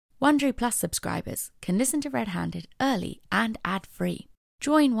Wondery Plus subscribers can listen to Red Handed early and ad-free.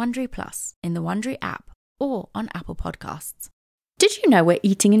 Join Wondery Plus in the Wondery app or on Apple Podcasts. Did you know we're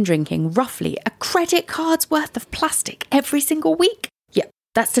eating and drinking roughly a credit card's worth of plastic every single week? Yep,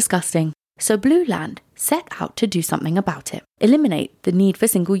 that's disgusting. So Blue Land set out to do something about it. Eliminate the need for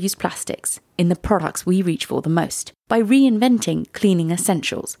single-use plastics in the products we reach for the most by reinventing cleaning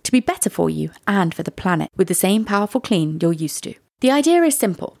essentials to be better for you and for the planet with the same powerful clean you're used to. The idea is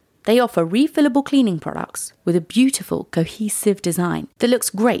simple. They offer refillable cleaning products with a beautiful, cohesive design that looks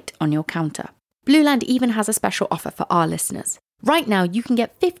great on your counter. Blue Land even has a special offer for our listeners. Right now, you can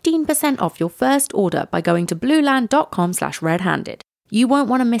get 15% off your first order by going to blueland.com/redhanded. You won't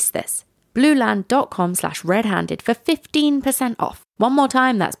want to miss this. blueland.com/redhanded for 15% off. One more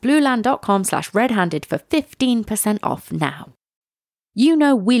time, that's blueland.com/redhanded for 15% off now. You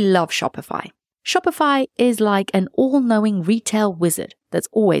know we love Shopify. Shopify is like an all-knowing retail wizard that's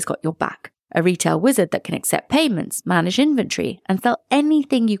always got your back. A retail wizard that can accept payments, manage inventory, and sell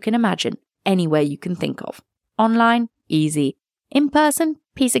anything you can imagine, anywhere you can think of. Online, easy. In person,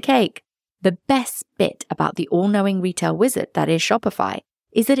 piece of cake. The best bit about the all-knowing retail wizard that is Shopify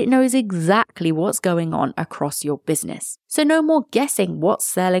is that it knows exactly what's going on across your business. So no more guessing what's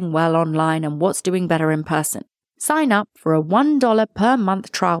selling well online and what's doing better in person. Sign up for a $1 per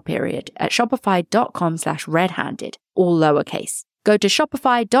month trial period at shopify.com/redhanded, all lowercase. Go to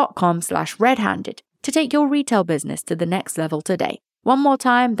shopify.com/redhanded to take your retail business to the next level today. One more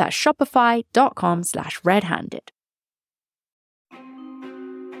time, that's shopify.com/redhanded.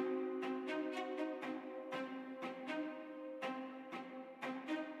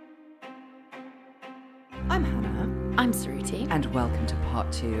 I'm Hannah. I'm Saruti. And welcome to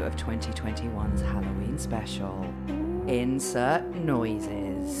part 2 of 2021's Halloween special. Insert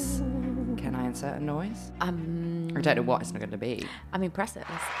noises. Can I insert a noise? I don't know what it's not going to be. I mean, press it.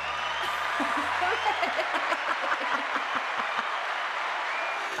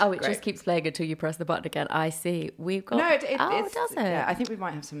 Oh, it just keeps playing until you press the button again. I see. We've got... No, it does it? Yeah, I think we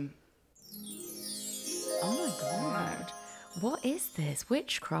might have some... Oh my God. What is this?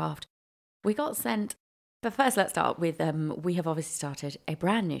 Witchcraft. We got sent... But first, let's start with, we have obviously started a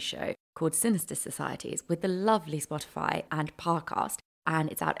brand new show called Sinister Societies with the lovely Spotify and Parcast.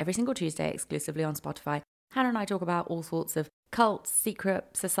 And it's out every single Tuesday exclusively on Spotify. Hannah and I talk about all sorts of cults, secret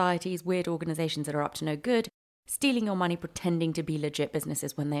societies, weird organizations that are up to no good, stealing your money, pretending to be legit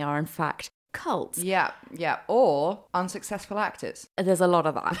businesses when they are, in fact, cults. Yeah. Or unsuccessful actors. There's a lot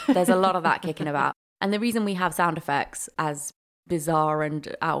of that. There's a lot of that kicking about. And the reason we have sound effects, as bizarre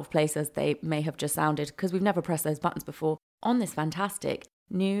and out of place as they may have just sounded, because we've never pressed those buttons before, on this fantastic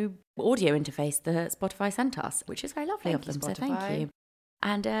new audio interface that Spotify sent us, which is very lovely of them, so thank you.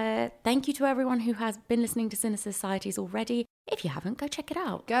 And thank you to everyone who has been listening to Sinister Societies already. If you haven't, go check it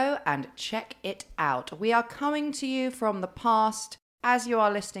out. Go and check it out. We are coming to you from the past. As you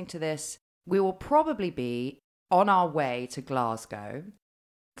are listening to this, we will probably be on our way to Glasgow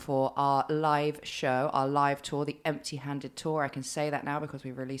for our live show, our live tour, the Empty-Handed Tour. I can say that now because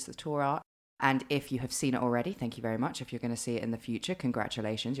we've released the tour art. And if you have seen it already, thank you very much. If you're going to see it in the future,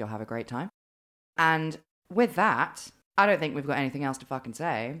 congratulations. You'll have a great time. And with that, I don't think we've got anything else to fucking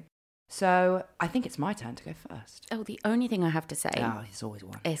say. So I think it's my turn to go first. Oh, the only thing I have to say... Oh, it's always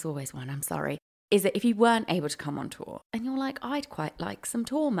one. It's always one, I'm sorry. Is that if you weren't able to come on tour and you're like, I'd quite like some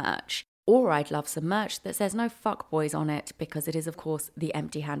tour merch, or I'd love some merch that says no fuckboys on it, because it is, of course, the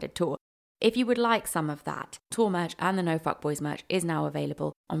Empty-Handed Tour. If you would like some of that, tour merch and the No Fuckboys merch is now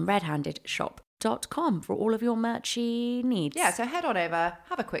available on redhandedshop.com for all of your merchy needs. Yeah, so head on over,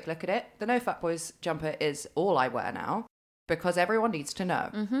 have a quick look at it. The No Fuckboys jumper is all I wear now, because everyone needs to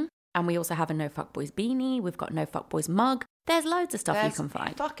know. Mm-hmm. And we also have a No Fuckboys beanie. We've got No Fuckboys mug. There's loads of stuff you can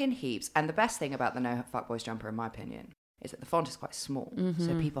find. Fucking heaps. And the best thing about the No Fuckboys jumper, in my opinion, is that the font is quite small,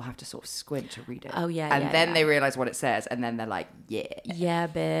 so people have to sort of squint to read it. Oh, yeah, And then they realise what it says, and then they're like, yeah. Yeah,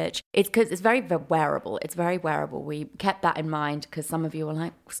 bitch. It's because it's very wearable. It's very wearable. We kept that in mind because some of you are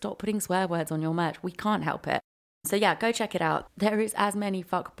like, stop putting swear words on your merch. We can't help it. So yeah, go check it out. There is as many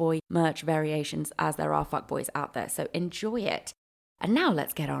fuckboy merch variations as there are fuckboys out there, so enjoy it. And now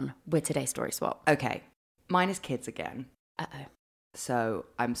let's get on with today's story swap. Okay, mine is kids again. Uh-oh. So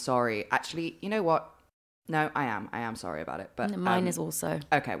I'm sorry. Actually, you know what? No, I am sorry about it. But mine is also.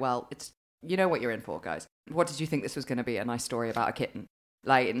 Okay, well, it's, you know what you're in for, guys. What did you think this was going to be? A nice story about a kitten?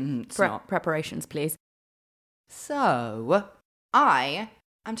 Like, it's not. Preparations, please. So, I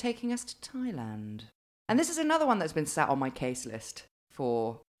am taking us to Thailand. And this is another one that's been sat on my case list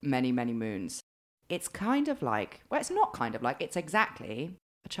for many, many moons. It's kind of like, well, it's not kind of like, it's exactly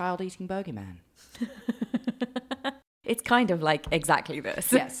a child eating bogeyman. It's kind of like exactly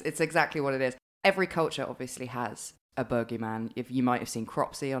this. Yes, it's exactly what it is. Every culture obviously has a bogeyman. If you might have seen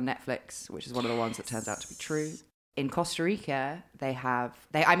Cropsy on Netflix, which is one of the ones that turns out to be true. In Costa Rica, they have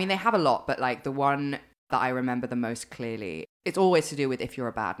a lot, but like the one that I remember the most clearly, it's always to do with if you're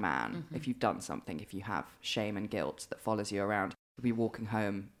a bad man, if you've done something, if you have shame and guilt that follows you around. You'll be walking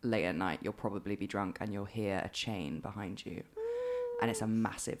home late at night, you'll probably be drunk, and you'll hear a chain behind you. And it's a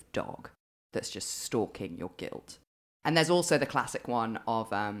massive dog that's just stalking your guilt. And there's also the classic one of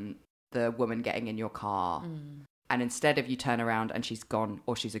the woman getting in your car, and instead of you turn around and she's gone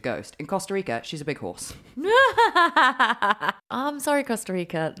or she's a ghost, in Costa Rica, she's a big horse. I'm sorry, Costa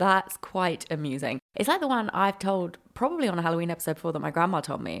Rica. That's quite amusing. It's like the one I've told probably on a Halloween episode before that my grandma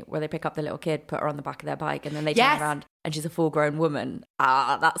told me, where they pick up the little kid, put her on the back of their bike, and then they turn around and she's a full-grown woman.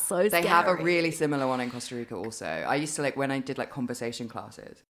 That's so scary. They have a really similar one in Costa Rica also. I used to, like, when I did like conversation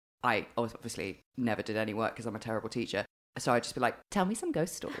classes, I obviously never did any work because I'm a terrible teacher. So I'd just be like, tell me some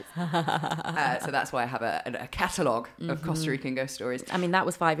ghost stories. So that's why I have a catalogue of Costa Rican ghost stories. I mean, that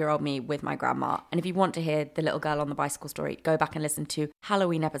was 5-year-old me with my grandma. And if you want to hear the little girl on the bicycle story, go back and listen to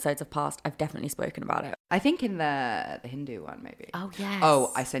Halloween episodes of past. I've definitely spoken about it. I think in the Hindu one, maybe. Oh, yes.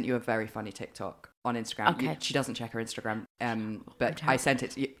 Oh, I sent you a very funny TikTok on Instagram. Okay. She doesn't check her Instagram, but I sent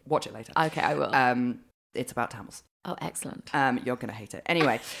it to you. Watch it later. Okay, I will. It's about Tamils. Oh, excellent. You're going to hate it.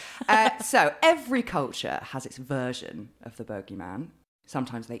 Anyway, so every culture has its version of the bogeyman.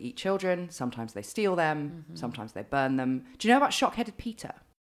 Sometimes they eat children, sometimes they steal them, sometimes they burn them. Do you know about Shock-Headed Peter?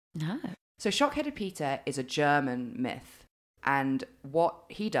 No. So Shock-Headed Peter is a German myth. And what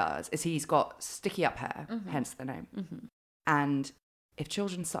he does is he's got sticky up hair, hence the name. And if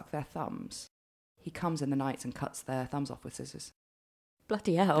children suck their thumbs, he comes in the night and cuts their thumbs off with scissors.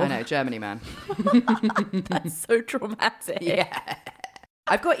 Bloody hell. I know, Germany, man. That's so traumatic. Yeah.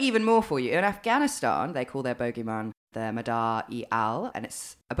 I've got even more for you. In Afghanistan, they call their bogeyman the Madar-e-Al, and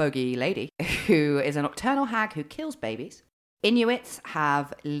it's a bogey lady who is a nocturnal hag who kills babies. Inuits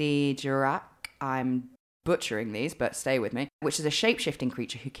have Lijurak, I'm butchering these, but stay with me, which is a shape-shifting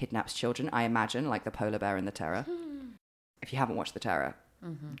creature who kidnaps children, I imagine, like the polar bear in The Terror. If you haven't watched The Terror,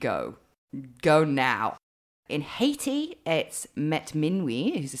 go. Go now. In Haiti, it's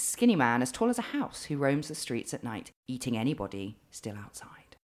Metminwi, who's a skinny man as tall as a house who roams the streets at night, eating anybody still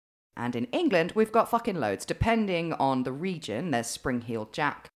outside. And in England, we've got fucking loads. Depending on the region, there's Spring-Heeled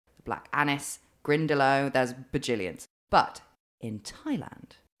Jack, the Black Anis, Grindylow, there's bajillions. But in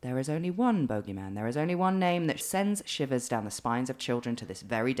Thailand, there is only one bogeyman. There is only one name that sends shivers down the spines of children to this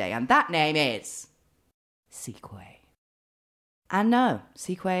very day, and that name is Sequay. And no,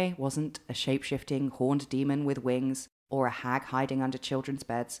 Sequay wasn't a shape-shifting horned demon with wings, or a hag hiding under children's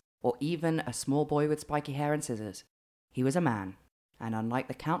beds, or even a small boy with spiky hair and scissors. He was a man, and unlike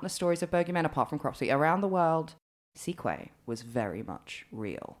the countless stories of bogeymen apart from Cropsey around the world, Sequay was very much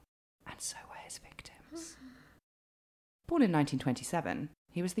real, and so were his victims. Born in 1927,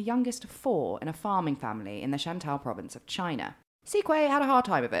 he was the youngest of 4 in a farming family in the Shantou province of China. Sequay had a hard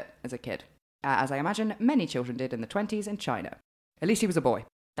time of it as a kid, as I imagine many children did in the 20s in China. At least he was a boy.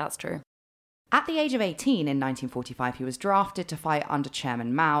 That's true. At the age of 18 in 1945, he was drafted to fight under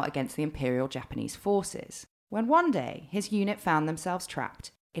Chairman Mao against the Imperial Japanese forces, when one day his unit found themselves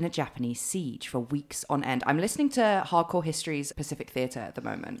trapped in a Japanese siege for weeks on end. I'm listening to Hardcore History's Pacific Theatre at the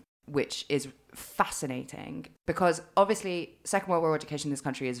moment, which is fascinating because obviously Second World War education in this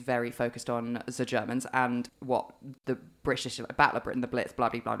country is very focused on the Germans and what the British, Battle of Britain, the Blitz, blah,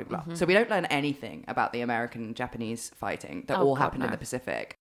 blah, blah, blah, blah. So we don't learn anything about the American-Japanese fighting that all happened in the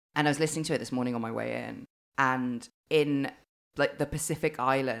Pacific. And I was listening to it this morning on my way in, and in like the Pacific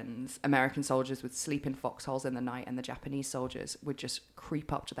Islands, American soldiers would sleep in foxholes in the night and the Japanese soldiers would just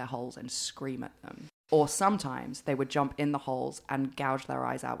creep up to their holes and scream at them. Or sometimes they would jump in the holes and gouge their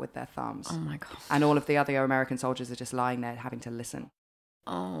eyes out with their thumbs. Oh my God. And all of the other American soldiers are just lying there having to listen.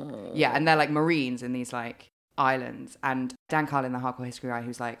 Oh. Yeah, and they're like Marines in these like islands. And Dan Carlin, the Hardcore History guy,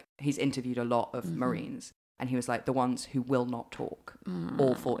 who's like, he's interviewed a lot of Marines. And he was like, the ones who will not talk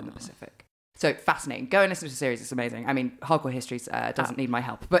all fought in the Pacific. So fascinating. Go and listen to the series. It's amazing. I mean, Hardcore Histories doesn't need my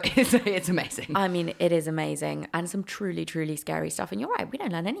help, but it's amazing. I mean, it is amazing. And some truly, truly scary stuff. And you're right, we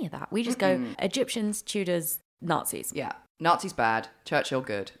don't learn any of that. We just go Egyptians, Tudors, Nazis. Yeah. Nazis bad, Churchill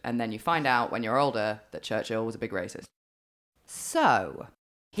good. And then you find out when you're older that Churchill was a big racist. So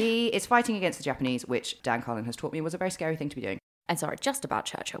he is fighting against the Japanese, which Dan Carlin has taught me was a very scary thing to be doing. And sorry, just about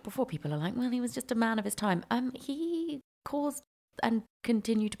Churchill, before people are like, well, he was just a man of his time. He caused and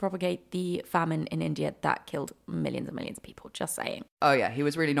continued to propagate the famine in India that killed millions and millions of people, just saying. Oh yeah, he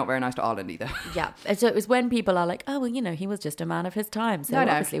was really not very nice to Ireland either. Yeah, so it was when people are like, oh, well, you know, he was just a man of his time. So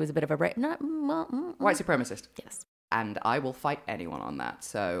obviously it was a bit of a break. No, White supremacist. Yes. and I will fight anyone on that.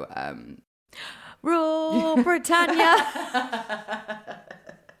 So, Rule Britannia.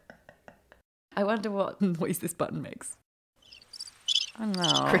 I wonder what noise this button makes. Oh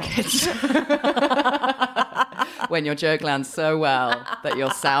no. Crickets. When your joke lands so well that your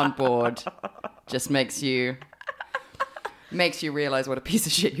soundboard just makes you realize what a piece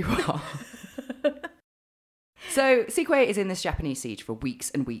of shit you are. So Sikwe is in this Japanese siege for weeks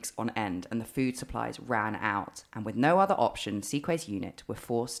and weeks on end, and the food supplies ran out. And with no other option, Sikwe's unit were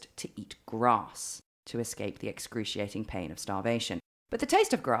forced to eat grass to escape the excruciating pain of starvation. But the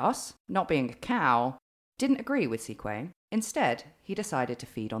taste of grass, not being a cow, didn't agree with Sikwe. Instead, he decided to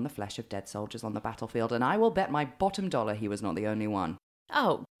feed on the flesh of dead soldiers on the battlefield, and I will bet my bottom dollar he was not the only one.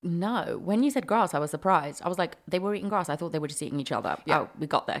 Oh, no. When you said grass, I was surprised. I was like, they were eating grass. I thought they were just eating each other. Yeah. Oh, we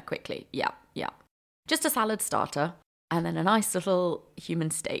got there quickly. Yeah. Just a salad starter, and then a nice little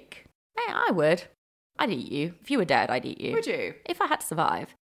human steak. Hey, I would. I'd eat you. If you were dead, I'd eat you. Would you? If I had to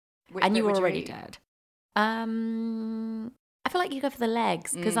survive. Which and bit you were would already eat? dead. I feel like you go for the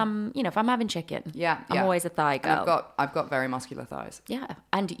legs, because if I'm having chicken, I'm always a thigh girl. And I've got very muscular thighs. Yeah,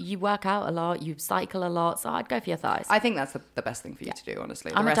 and you work out a lot, you cycle a lot, so I'd go for your thighs. I think that's the best thing for you to do,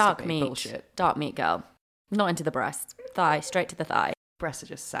 honestly. I'm the a rest dark of me, meat, bullshit. dark meat girl. Not into the breast. Thigh, straight to the thigh. Breasts are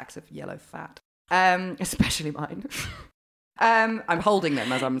just sacks of yellow fat. Especially mine. I'm holding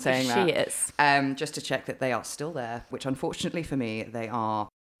them as I'm saying that. She is. Just to check that they are still there, which unfortunately for me, they are.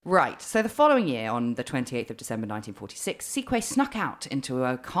 Right, so the following year, on the 28th of December 1946, Sikwe snuck out into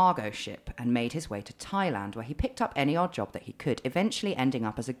a cargo ship and made his way to Thailand, where he picked up any odd job that he could, eventually ending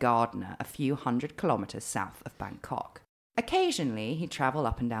up as a gardener a few hundred kilometres south of Bangkok. Occasionally, he'd travel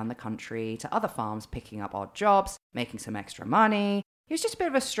up and down the country to other farms, picking up odd jobs, making some extra money. He was just a bit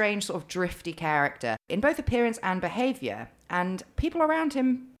of a strange, sort of drifty character in both appearance and behaviour, and people around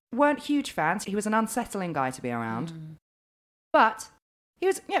him weren't huge fans. He was an unsettling guy to be around. But he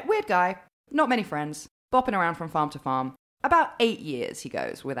was a weird guy, not many friends, bopping around from farm to farm. About 8 years he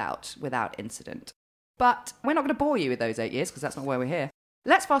goes without incident. But we're not going to bore you with those 8 years, because that's not why we're here.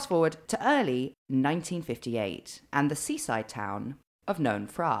 Let's fast forward to early 1958 and the seaside town of Nong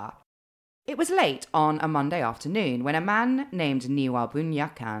Phra. It was late on a Monday afternoon when a man named Niwa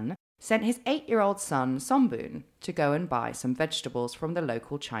Bunyakan sent his 8-year-old son Sombun to go and buy some vegetables from the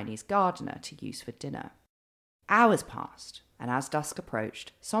local Chinese gardener to use for dinner. Hours passed, and as dusk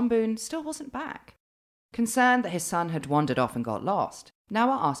approached, Sombun still wasn't back. Concerned that his son had wandered off and got lost,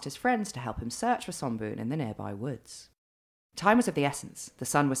 Nawa asked his friends to help him search for Sombun in the nearby woods. Time was of the essence. The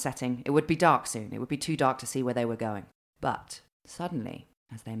sun was setting. It would be dark soon. It would be too dark to see where they were going. But suddenly,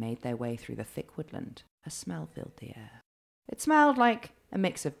 as they made their way through the thick woodland, a smell filled the air. It smelled like a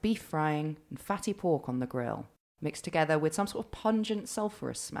mix of beef frying and fatty pork on the grill, mixed together with some sort of pungent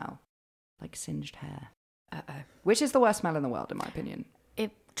sulphurous smell, like singed hair. Uh-oh. Which is the worst smell in the world, in my opinion.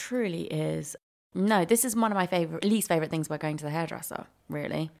 It truly is. No, this is one of my least favourite things about going to the hairdresser,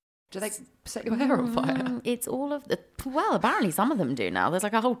 really. Do they set your hair on fire? It's all of the... Well, apparently some of them do now. There's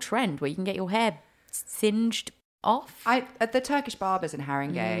like a whole trend where you can get your hair singed off. At the Turkish barbers in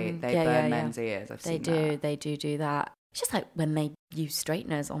Haringey, they burn men's ears. I've seen that. They do that. It's just like when they use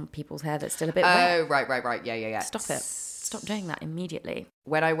straighteners on people's hair that's still a bit wet. Oh, right. Yeah. Stop it. Stop doing that immediately.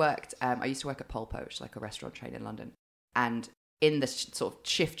 When I worked, I used to work at Pol Poach, like a restaurant chain in London. And in the sort of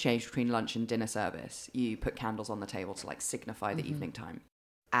shift change between lunch and dinner service, you put candles on the table to like signify the evening time.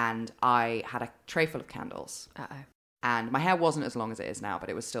 And I had a tray full of candles. Uh-oh. And my hair wasn't as long as it is now, but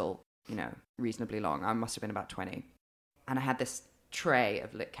it was still, reasonably long. I must have been about 20. And I had this tray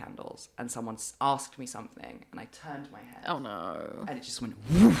of lit candles, and someone asked me something, and I turned my head. Oh, no. And it just went...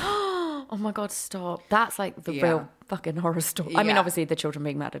 Oh, my God, stop. That's like the real fucking horror story. I mean, obviously, the children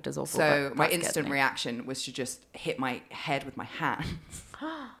being murdered is awful. So my instant reaction was to just hit my head with my hands.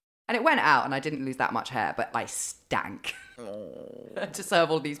 And it went out, and I didn't lose that much hair, but I stank. To serve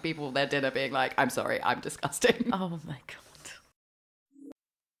all these people their dinner being like, I'm sorry, I'm disgusting. Oh, my God.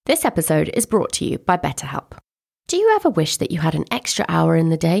 This episode is brought to you by BetterHelp. Do you ever wish that you had an extra hour in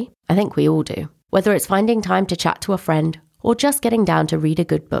the day? I think we all do. Whether it's finding time to chat to a friend or just getting down to read a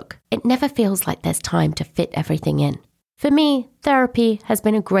good book, it never feels like there's time to fit everything in. For me, therapy has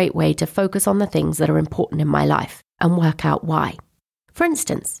been a great way to focus on the things that are important in my life and work out why. For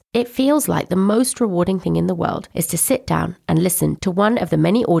instance, it feels like the most rewarding thing in the world is to sit down and listen to one of the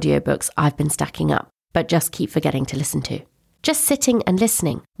many audiobooks I've been stacking up, but just keep forgetting to listen to. Just sitting and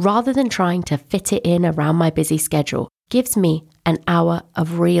listening, rather than trying to fit it in around my busy schedule, gives me an hour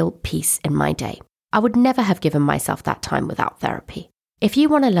of real peace in my day. I would never have given myself that time without therapy. If you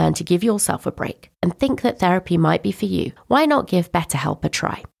want to learn to give yourself a break and think that therapy might be for you, why not give BetterHelp a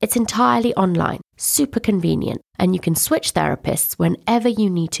try? It's entirely online, super convenient, and you can switch therapists whenever you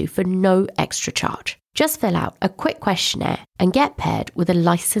need to for no extra charge. Just fill out a quick questionnaire and get paired with a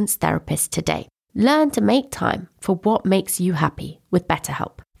licensed therapist today. Learn to make time for what makes you happy with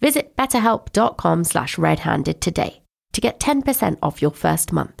BetterHelp. Visit betterhelp.com/redhanded today to get 10% off your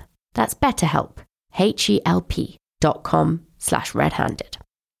first month. That's BetterHelp, HELP.com/redhanded.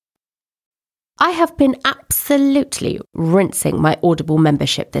 I have been absolutely rinsing my Audible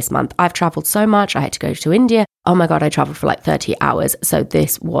membership this month. I've traveled so much. I had to go to India. Oh my God, I traveled for like 30 hours. So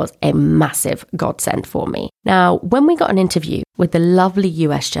this was a massive godsend for me. Now, when we got an interview with the lovely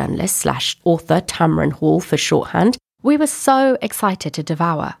US journalist / author Tamron Hall for shorthand, we were so excited to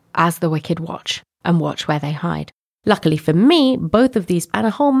devour As the Wicked Watch and Watch Where They Hide. Luckily for me, both of these and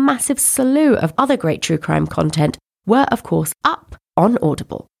a whole massive slew of other great true crime content were, of course, up on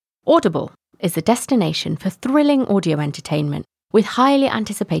Audible. Audible is the destination for thrilling audio entertainment with highly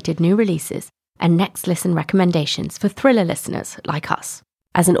anticipated new releases and next listen recommendations for thriller listeners like us.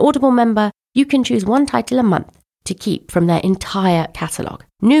 As an Audible member, you can choose one title a month to keep from their entire catalogue.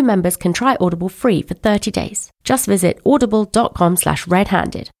 New members can try Audible free for 30 days. Just visit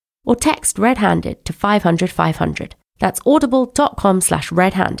audible.com/redhanded or text redhanded to 500 500. That's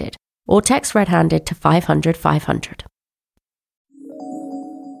audible.com/redhanded or text redhanded to 500 500.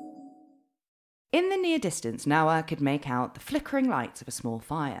 In the near distance, Noah could make out the flickering lights of a small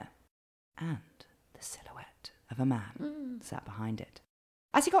fire and the silhouette of a man sat behind it.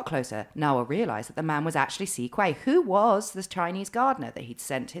 As he got closer, Noah realised that the man was actually Si Kuei, who was the Chinese gardener that he'd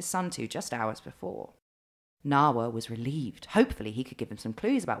sent his son to just hours before. Noah was relieved. Hopefully he could give him some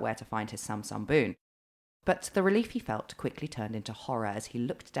clues about where to find his son Boon. But the relief he felt quickly turned into horror as he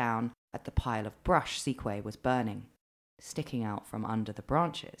looked down at the pile of brush Si Kuei was burning. Sticking out from under the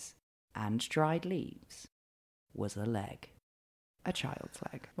branches and dried leaves was a leg. A child's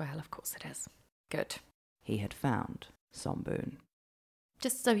leg. Well, of course it is. Good. He had found Boon.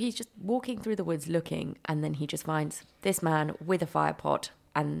 So he's just walking through the woods looking, and then he just finds this man with a fire pot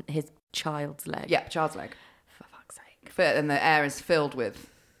and his child's leg. Yeah, child's leg. For fuck's sake. And the air is filled with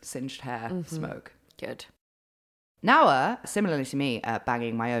singed hair, smoke. Good. Noah, similarly to me,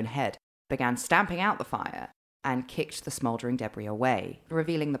 banging my own head, began stamping out the fire and kicked the smouldering debris away,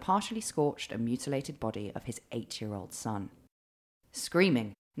 revealing the partially scorched and mutilated body of his 8-year-old son.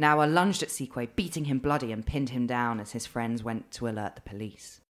 Screaming, Noah lunged at Si Kuei, beating him bloody and pinned him down as his friends went to alert the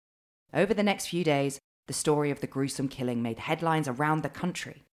police. Over the next few days, the story of the gruesome killing made headlines around the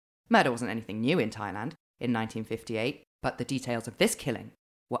country. Murder wasn't anything new in Thailand in 1958, but the details of this killing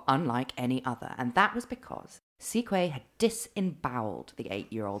were unlike any other, and that was because Si Kuei had disemboweled the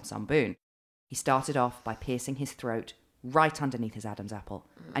 8-year-old Boon. He started off by piercing his throat right underneath his Adam's apple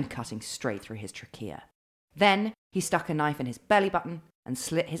and cutting straight through his trachea. Then he stuck a knife in his belly button and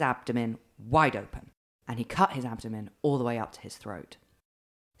slit his abdomen wide open, and he cut his abdomen all the way up to his throat.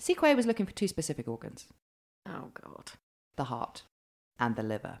 Si Kuei was looking for 2 specific organs. Oh, God. The heart and the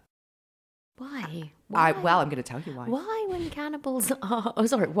liver. Why? I'm going to tell you why. Why when cannibals are... Oh,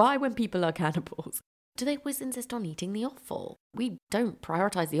 sorry. Why when people are cannibals? Do they always insist on eating the offal? We don't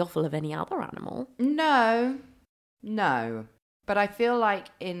prioritise the offal of any other animal. No. But I feel like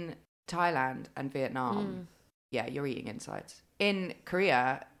in Thailand and Vietnam, yeah, you're eating insides. In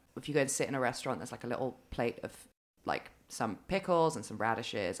Korea, if you go and sit in a restaurant, there's like a little plate of like some pickles and some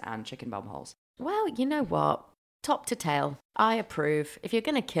radishes and chicken bum holes. Well, you know what? Top to tail. I approve. If you're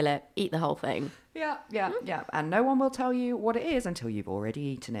going to kill it, eat the whole thing. Yeah. And no one will tell you what it is until you've already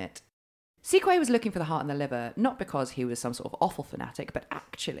eaten it. Si Kuei was looking for the heart and the liver, not because he was some sort of offal fanatic, but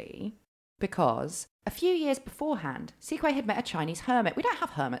actually because a few years beforehand, Si Kuei had met a Chinese hermit. We don't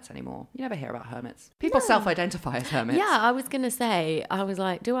have hermits anymore. You never hear about hermits. People self-identify as hermits. Yeah, I was going to say, I was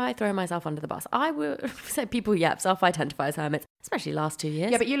like, do I throw myself under the bus? I would say people, self-identify as hermits, especially last 2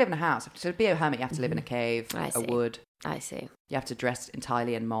 years. Yeah, but you live in a house. To be a hermit, you have to live in a cave, a wood. I see. You have to dress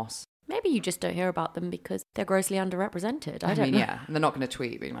entirely in moss. Maybe you just don't hear about them because they're grossly underrepresented. I don't know. Yeah. And they're not going to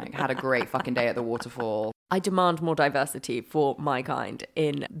tweet being like, had a great fucking day at the waterfall. I demand more diversity for my kind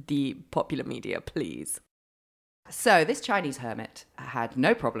in the popular media, please. So this Chinese hermit had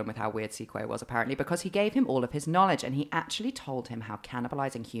no problem with how weird Si Kuei was, apparently, because he gave him all of his knowledge, and he actually told him how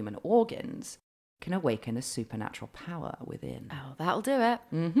cannibalizing human organs can awaken a supernatural power within. Oh, that'll do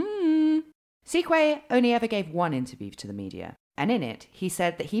it. Si Kuei only ever gave one interview to the media, and in it, he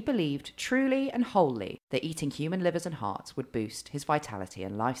said that he believed truly and wholly that eating human livers and hearts would boost his vitality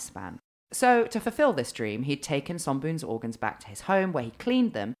and lifespan. So, to fulfill this dream, he'd taken Boon's organs back to his home, where he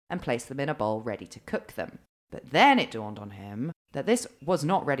cleaned them and placed them in a bowl ready to cook them. But then it dawned on him that this was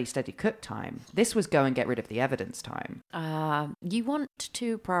not ready, steady, cook time. This was go and get rid of the evidence time. You want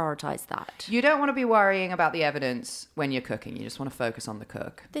to prioritise that. You don't want to be worrying about the evidence when you're cooking. You just want to focus on the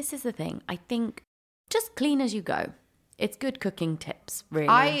cook. This is the thing. I think just clean as you go. It's good cooking tips, really.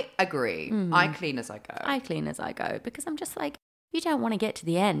 I agree. I clean as I go. I clean as I go because I'm just like, you don't want to get to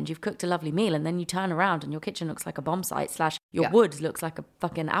the end. You've cooked a lovely meal and then you turn around and your kitchen looks like a bomb site / your wood looks like a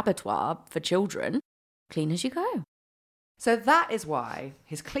fucking abattoir for children. Clean as you go. So that is why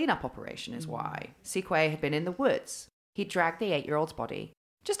his cleanup operation is why Sequay had been in the woods. He dragged the 8-year-old's body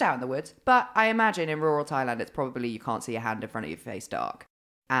just out in the woods. But I imagine in rural Thailand, it's probably you can't see a hand in front of your face dark.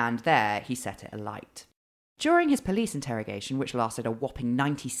 And there he set it alight. During his police interrogation, which lasted a whopping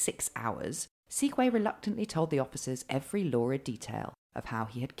 96 hours, Sequay reluctantly told the officers every lurid detail of how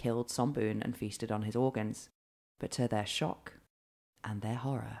he had killed Somboon and feasted on his organs. But to their shock and their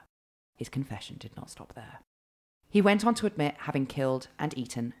horror, his confession did not stop there. He went on to admit having killed and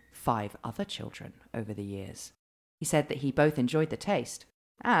eaten 5 other children over the years. He said that he both enjoyed the taste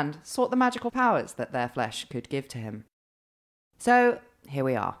and sought the magical powers that their flesh could give to him. So, here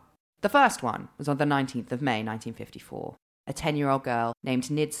we are. The first one was on the 19th of May 1954. A 10-year-old girl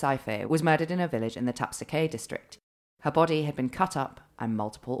named Nid Saife was murdered in a village in the Tapsakay district. Her body had been cut up and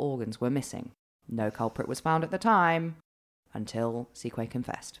multiple organs were missing. No culprit was found at the time, until Sequay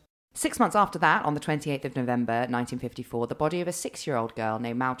confessed. 6 months after that, on the 28th of November 1954, the body of a 6-year-old girl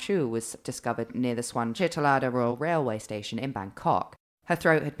named Mao Chu was discovered near the Swan Chitolada Royal Railway Station in Bangkok. Her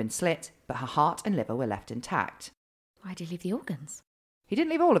throat had been slit, but her heart and liver were left intact. Why did he leave the organs? He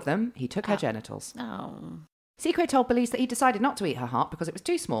didn't leave all of them, he took her genitals. Oh. Sequay told police that he decided not to eat her heart because it was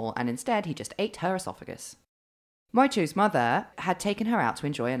too small, and instead he just ate her esophagus. Moichu's mother had taken her out to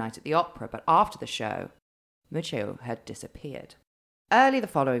enjoy a night at the opera, but after the show, Moichu had disappeared. Early the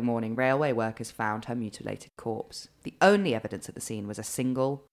following morning, railway workers found her mutilated corpse. The only evidence at the scene was a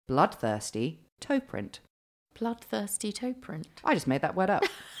single, bloodthirsty toe print. Bloodthirsty toe print? I just made that word up.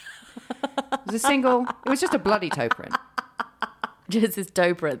 It was just a bloody toe print. Just this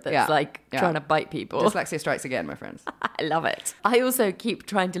toe print that's trying to bite people. Dyslexia strikes again, my friends. I love it. I also keep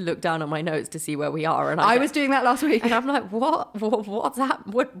trying to look down on my notes to see where we are. And I was doing that last week. And I'm like, what's that?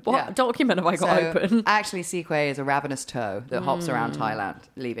 What document have I got open? Actually, Sequay is a ravenous toe that hops around Thailand,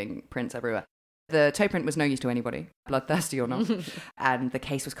 leaving prints everywhere. The toe print was no use to anybody, bloodthirsty or not. And the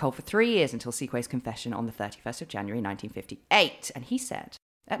case was cold for 3 years until Sequay's confession on the 31st of January 1958. And he said,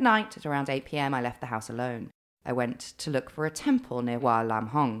 at night, at around 8 p.m, I left the house alone. I went to look for a temple near Wa Lam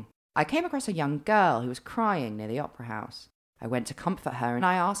Hong. I came across a young girl who was crying near the opera house. I went to comfort her and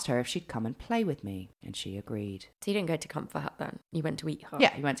I asked her if she'd come and play with me, and she agreed. So you didn't go to comfort her then? You went to eat her?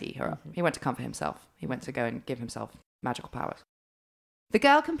 Yeah, he went to eat her up. He went to comfort himself. He went to go and give himself magical powers. The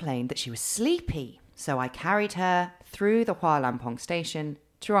girl complained that she was sleepy, so I carried her through the Hua Lamphong station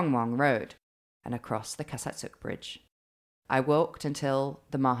to Rongwang Road and across the Kasatsuk Bridge. I walked until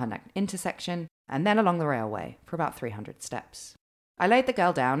the Mahanak intersection and then along the railway for about 300 steps. I laid the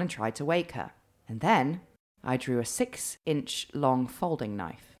girl down and tried to wake her, and then I drew a 6-inch long folding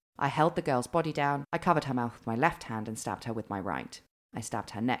knife. I held the girl's body down, I covered her mouth with my left hand and stabbed her with my right. I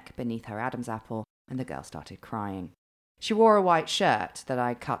stabbed her neck beneath her Adam's apple, and the girl started crying. She wore a white shirt that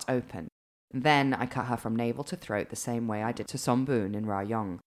I cut open. Then I cut her from navel to throat the same way I did to Somboon in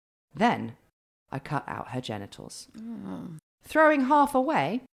Rayong. Then I cut out her genitals, throwing half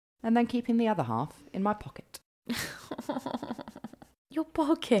away and then keeping the other half in my pocket. Your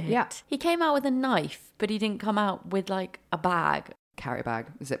pocket? Yeah. He came out with a knife, but he didn't come out with like a bag. Carry bag,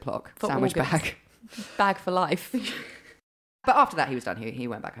 Ziploc, For sandwich organs. bag. Bag for life. But after that, he was done. He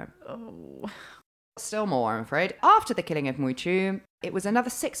went back home. Oh. Still more, I'm afraid. After the killing of Mui Chu, it was another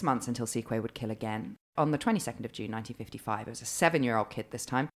 6 months until Sequay would kill again. On the 22nd of June 1955, it was a 7-year-old kid this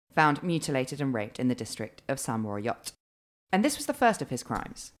time, found mutilated and raped in the district of Samroyot. And this was the first of his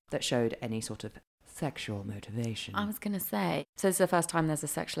crimes that showed any sort of sexual motivation. I was going to say, so it's the first time there's a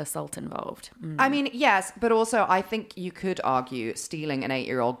sexual assault involved. I mean, yes, but also I think you could argue stealing an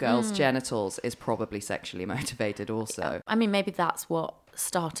 8-year-old girl's genitals is probably sexually motivated also. I mean, maybe that's what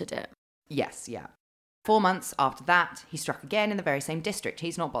started it. Yes, yeah. 4 months after that, he struck again in the very same district.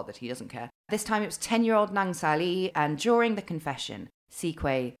 He's not bothered, he doesn't care. This time it was 10-year-old Nang Sali, and during the confession,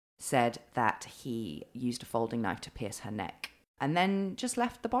 Sequay said that he used a folding knife to pierce her neck, and then just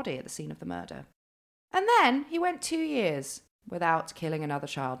left the body at the scene of the murder. And then he went 2 years without killing another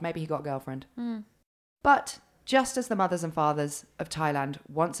child. Maybe he got a girlfriend. But just as the mothers and fathers of Thailand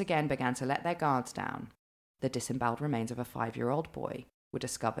once again began to let their guards down, the disemboweled remains of a 5-year-old boy were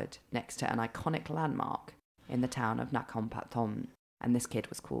discovered next to an iconic landmark in the town of Nakhon Pathom, and this kid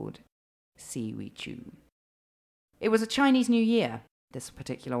was called Si Wee Chu. It was a Chinese New Year, this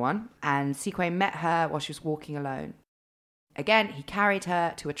particular one, and Sique met her while she was walking alone. Again, he carried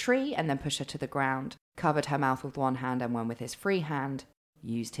her to a tree and then pushed her to the ground, covered her mouth with one hand and one with his free hand,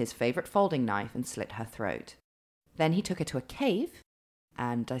 used his favourite folding knife and slit her throat. Then he took her to a cave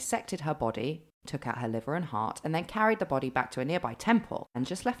and dissected her body, took out her liver and heart, and then carried the body back to a nearby temple and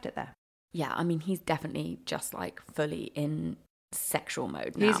just left it there. Yeah, I mean, he's definitely just like fully in sexual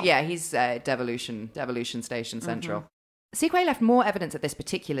mode now. He's devolution station central. Sique left more evidence at this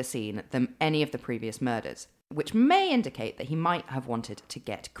particular scene than any of the previous murders, which may indicate that he might have wanted to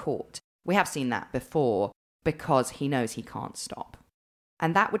get caught. We have seen that before because he knows he can't stop.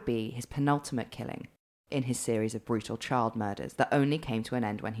 And that would be his penultimate killing in his series of brutal child murders that only came to an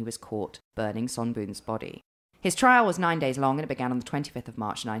end when he was caught burning Son Boon's body. His trial was 9 days long and it began on the 25th of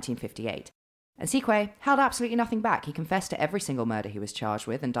March 1958. And Sique held absolutely nothing back. He confessed to every single murder he was charged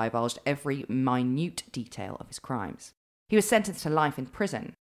with and divulged every minute detail of his crimes. He was sentenced to life in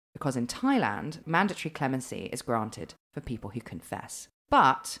prison because in Thailand, mandatory clemency is granted for people who confess.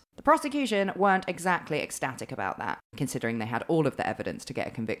 But the prosecution weren't exactly ecstatic about that, considering they had all of the evidence to get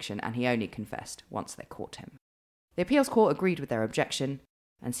a conviction and he only confessed once they caught him. The appeals court agreed with their objection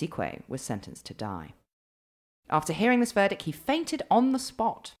and Sique was sentenced to die. After hearing this verdict, he fainted on the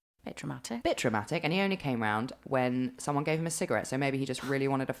spot. Bit dramatic, and he only came round when someone gave him a cigarette, so maybe he just really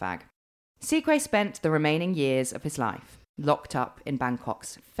wanted a fag. Sique spent the remaining years of his life locked up in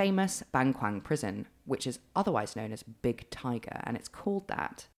Bangkok's famous Bang Kwang prison, which is otherwise known as Big Tiger, and it's called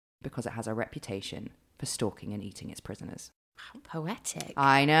that because it has a reputation for stalking and eating its prisoners. How poetic.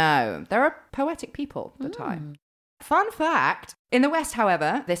 I know. There are poetic people, the Thai. Fun fact, in the West,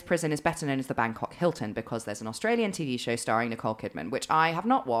 however, this prison is better known as the Bangkok Hilton because there's an Australian TV show starring Nicole Kidman, which I have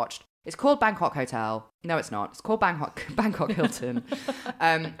not watched. It's called Bangkok Hotel. No, it's not. It's called Bangkok Hilton.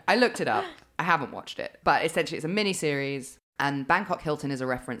 I looked it up. I haven't watched it, but essentially it's a mini-series, and Bangkok Hilton is a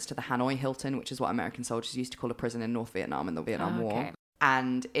reference to the Hanoi Hilton, which is what American soldiers used to call a prison in North Vietnam in the Vietnam War.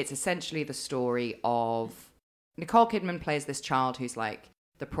 And it's essentially the story of... Nicole Kidman plays this child who's like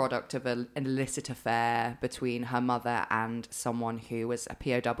the product of an illicit affair between her mother and someone who was a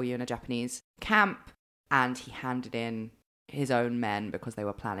POW in a Japanese camp, and he handed in his own men because they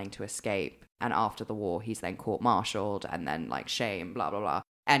were planning to escape. And after the war, he's then court-martialed and then like shame, blah, blah, blah.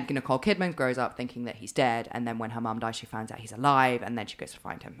 And Nicole Kidman grows up thinking that he's dead. And then when her mum dies, she finds out he's alive. And then she goes to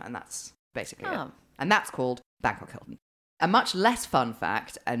find him. And that's basically it. And that's called Bangkok Hilton. A much less fun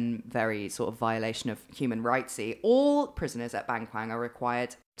fact and very sort of violation of human rightsy, all prisoners at Bang Kwang are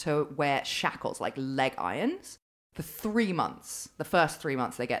required to wear shackles, like leg irons, for 3 months. The first 3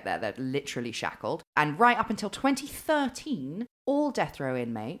 months they get there, they're literally shackled. And right up until 2013, all death row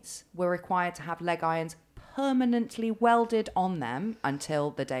inmates were required to have leg irons permanently welded on them until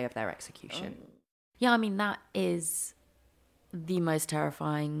the day of their execution. Yeah, I mean, that is the most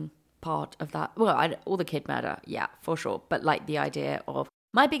terrifying part of that. Well, all the kid murder, yeah, for sure. But like the idea of...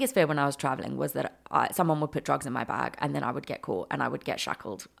 My biggest fear when I was traveling was that someone would put drugs in my bag and then I would get caught and I would get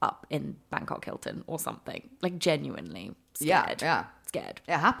shackled up in Bangkok Hilton or something. Like genuinely scared. Yeah. Scared.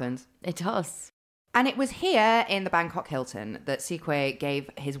 It happens. It does. And it was here in the Bangkok Hilton that Sique gave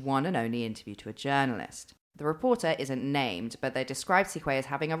his one and only interview to a journalist. The reporter isn't named, but they described Sique as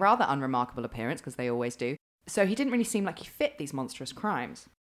having a rather unremarkable appearance, because they always do. So he didn't really seem like he fit these monstrous crimes.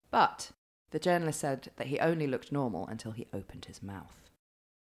 But the journalist said that he only looked normal until he opened his mouth.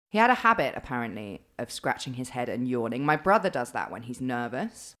 He had a habit, apparently, of scratching his head and yawning. My brother does that when he's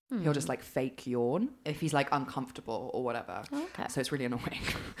nervous. He'll just, like, fake yawn if he's, like, uncomfortable or whatever. Okay. So it's really annoying.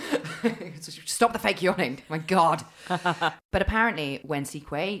 Stop the fake yawning. My God. But apparently, when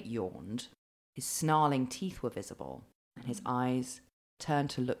Sique yawned, his snarling teeth were visible, and his eyes turned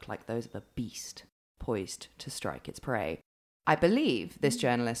to look like those of a beast poised to strike its prey. I believe this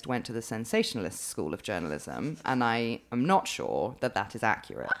journalist went to the sensationalist school of journalism, and I am not sure that that is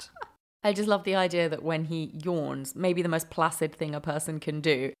accurate. I just love the idea that when he yawns, maybe the most placid thing a person can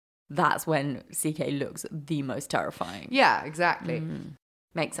do, that's when Sique looks the most terrifying. Yeah, exactly.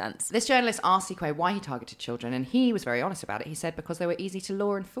 Makes sense. This journalist asked Sique why he targeted children, and he was very honest about it. He said because they were easy to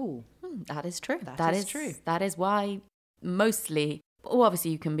lure and fool. That is true. That is true. That is why mostly, well, obviously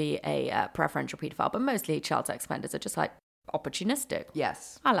you can be a preferential paedophile, but mostly child sex offenders are just like opportunistic.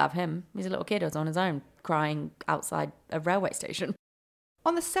 Yes. I love him. He's a little kid who's on his own crying outside a railway station.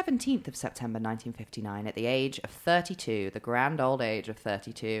 On the 17th of September 1959, at the age of 32, the grand old age of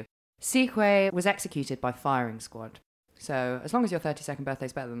 32, Sique was executed by firing squad. So as long as your 32nd birthday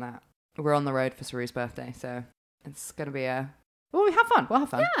is better than that, we're on the road for Saru's birthday, so it's going to be a Well, we have fun. We'll have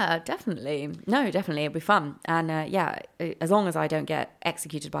fun. Yeah, definitely. No, definitely. It'll be fun. And as long as I don't get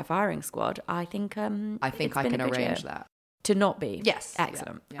executed by firing squad, I think I can arrange that. To not be. Yes.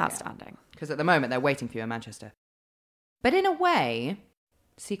 Excellent. Yeah. Outstanding. Because at the moment, they're waiting for you in Manchester. But in a way,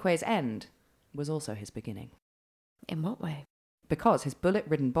 Sequay's end was also his beginning. In what way? Because his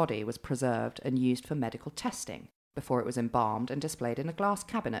bullet-ridden body was preserved and used for medical testing before it was embalmed and displayed in a glass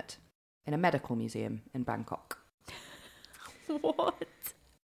cabinet in a medical museum in Bangkok. What?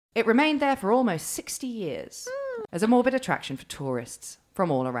 It remained there for almost 60 years as a morbid attraction for tourists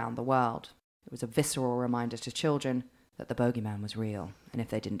from all around the world. It was a visceral reminder to children that the Boogyman was real, and if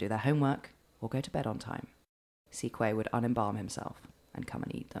they didn't do their homework or go to bed on time, Sequay would unembalm himself and come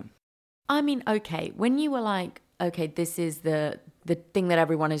and eat them. I mean, okay, when you were like, okay, this is the thing that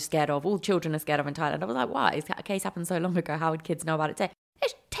everyone is scared of, all children are scared of in Thailand, I was like, why? A case happened so long ago, how would kids know about it today?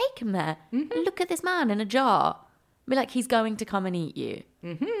 Just take him there and look at this man in a jar. Be like, he's going to come and eat you.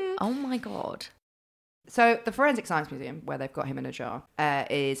 Mm-hmm. Oh my God. So the Forensic Science Museum, where they've got him in a jar,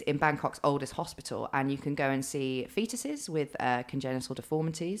 is in Bangkok's oldest hospital. And you can go and see fetuses with congenital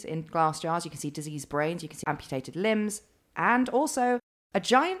deformities in glass jars. You can see diseased brains. You can see amputated limbs. And also a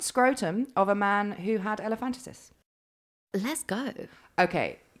giant scrotum of a man who had elephantiasis. Let's go.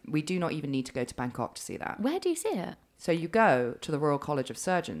 Okay, we do not even need to go to Bangkok to see that. Where do you see it? So you go to the Royal College of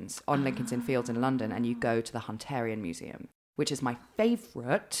Surgeons on Lincoln's Inn Fields in London, and you go to the Hunterian Museum, which is my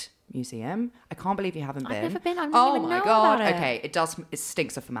favourite museum. I can't believe you haven't been. I've never been. I didn't even know about it. Okay, it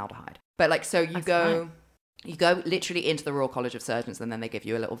stinks of formaldehyde. But like, so you go literally into the Royal College of Surgeons, and then they give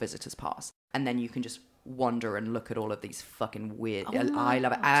you a little visitor's pass, and then you can just wander and look at all of these fucking weird. I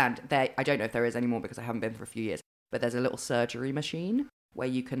love it. And I don't know if there is anymore because I haven't been for a few years. But there's a little surgery machine where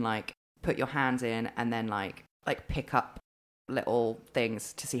you can like put your hands in and then like pick up little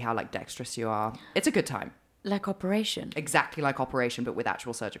things to see how like dexterous you are. It's a good time. Like Operation. Exactly like Operation, but with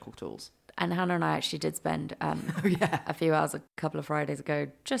actual surgical tools. And Hannah and I actually did spend a few hours a couple of Fridays ago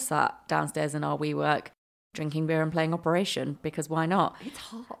just sat downstairs in our WeWork drinking beer and playing Operation, because why not? It's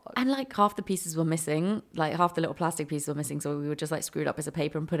hard. And like half the pieces were missing, like half the little plastic pieces were missing, so we would just like screwed up bits of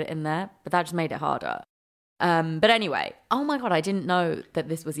paper and put it in there. But that just made it harder. But anyway, oh my God, I didn't know that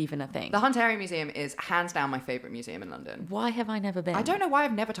this was even a thing. The Hunterian Museum is hands down my favourite museum in London. Why have I never been? I don't know why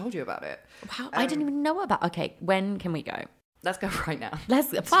I've never told you about it. Wow, I didn't even know about. Okay, when can we go? Let's go right now.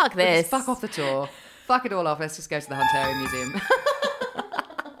 Fuck this. Fuck off the tour. Fuck it all off. Let's just go to the Hunterian Museum.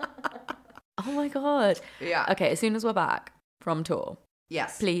 Oh my God. Yeah. Okay, as soon as we're back from tour.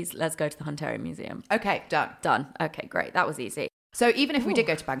 Yes. Please, let's go to the Hunterian Museum. Okay, done. Done. Okay, great. That was easy. So even if we did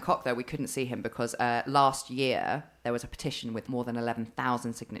go to Bangkok, though, we couldn't see him because last year there was a petition with more than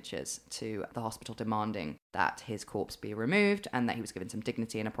 11,000 signatures to the hospital demanding that his corpse be removed and that he was given some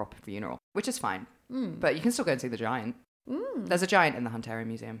dignity and a proper funeral, which is fine. But you can still go and see the giant. There's a giant in the Hunterian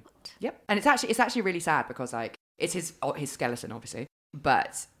Museum. What? Yep. And it's actually really sad because like it's his skeleton, obviously,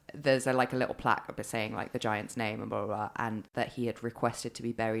 but there's a little plaque saying like the giant's name and blah, blah, blah, and that he had requested to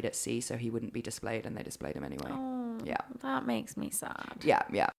be buried at sea so he wouldn't be displayed, and they displayed him anyway. Oh, yeah. That makes me sad.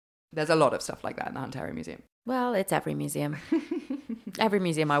 Yeah. There's a lot of stuff like that in the Hunterian Museum. Well, it's every museum. Every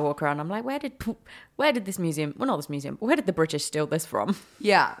museum I walk around, I'm like, where did this museum, well, not this museum, where did the British steal this from?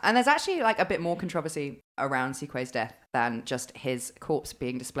 Yeah, and there's actually like a bit more controversy around Sequay's death than just his corpse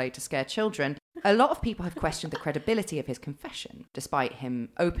being displayed to scare children. A lot of people have questioned the credibility of his confession, despite him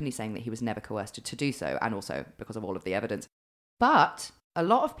openly saying that he was never coerced to do so, and also because of all of the evidence. But a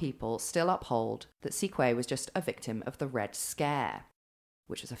lot of people still uphold that Sequay was just a victim of the Red Scare,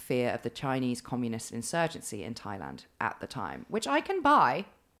 which was a fear of the Chinese communist insurgency in Thailand at the time, which I can buy.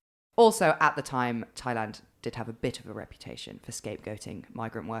 Also, at the time, Thailand did have a bit of a reputation for scapegoating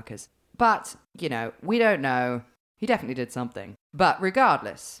migrant workers. But, we don't know. He definitely did something. But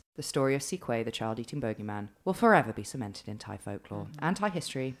regardless, the story of Sequay, the child-eating bogeyman, will forever be cemented in Thai folklore and Thai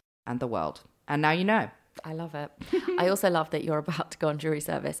history and the world. And now you know. I love it. I also love that you're about to go on jury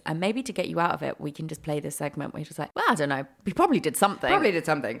service, and maybe to get you out of it, we can just play this segment where you're just like, well, I don't know, he probably did something.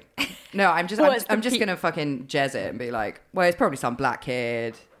 No, I'm just gonna fucking jazz it and be like, well, it's probably some black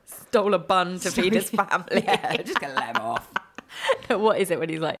kid stole a bun to feed his family. Yeah, just gonna let him off. What is it when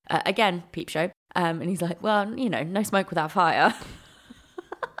he's like, again, peep show, and he's like, well, no smoke without fire.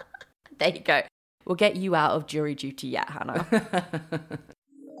 There you go. We'll get you out of jury duty yet, Hannah.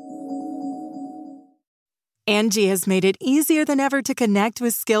 Angie has made it easier than ever to connect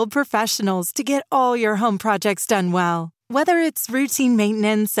with skilled professionals to get all your home projects done well. Whether it's routine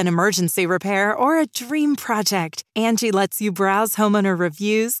maintenance, an emergency repair, or a dream project, Angie lets you browse homeowner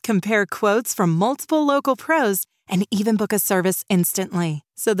reviews, compare quotes from multiple local pros, and even book a service instantly.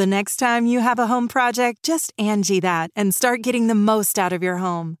 So the next time you have a home project, just Angie that and start getting the most out of your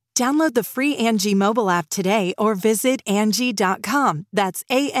home. Download the free Angie mobile app today or visit Angie.com. That's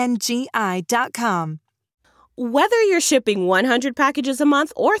ANGI.com. Whether you're shipping 100 packages a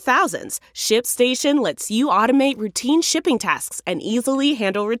month or thousands, ShipStation lets you automate routine shipping tasks and easily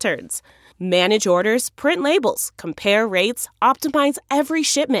handle returns. Manage orders, print labels, compare rates, optimize every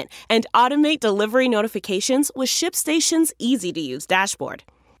shipment, and automate delivery notifications with ShipStation's easy-to-use dashboard.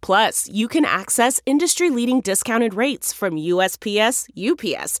 Plus, you can access industry-leading discounted rates from USPS,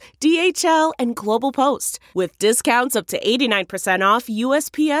 UPS, DHL, and Global Post, with discounts up to 89% off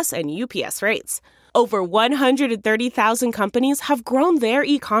USPS and UPS rates. Over 130,000 companies have grown their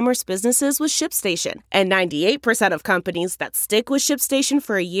e-commerce businesses with ShipStation, and 98% of companies that stick with ShipStation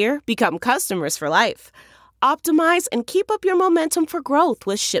for a year become customers for life. Optimize and keep up your momentum for growth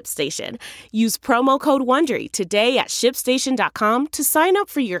with ShipStation. Use promo code WONDERY today at ShipStation.com to sign up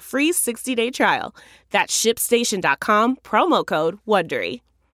for your free 60-day trial. That's ShipStation.com, promo code WONDERY.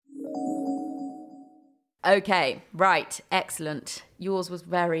 Okay, right, excellent. Yours was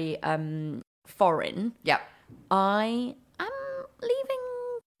very foreign. Yep. I am leaving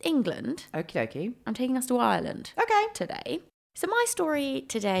England. Okie dokie. I'm taking us to Ireland. Okay. Today. So my story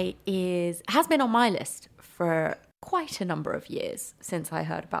today has been on my list for quite a number of years since I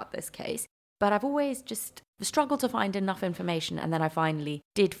heard about this case. But I've always just struggled to find enough information, and then I finally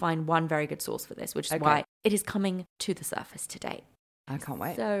did find one very good source for this, which is why it is coming to the surface today. I can't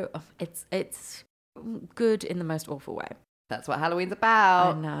wait. So it's good in the most awful way. That's what Halloween's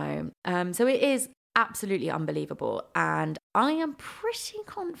about. I know. So it is absolutely unbelievable, and I am pretty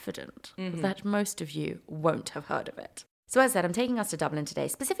confident that most of you won't have heard of it. So as I said, I'm taking us to Dublin today,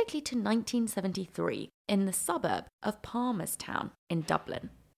 specifically to 1973, in the suburb of Palmerstown in Dublin.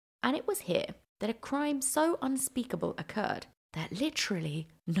 And it was here that a crime so unspeakable occurred that literally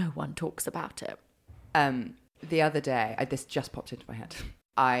no one talks about it. The other day, this just popped into my head.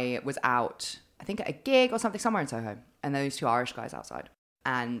 I was out, I think at a gig or something, somewhere in Soho, and there was two Irish guys outside.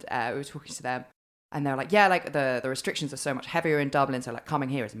 And we were talking to them, and they were like, yeah, like the restrictions are so much heavier in Dublin, so like coming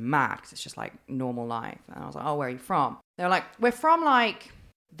here is mad, because it's just like normal life. And I was like, oh, where are you from? They were like, we're from like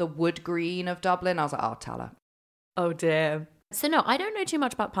the Wood Green of Dublin. I was like, oh, tell her. Oh dear. So no, I don't know too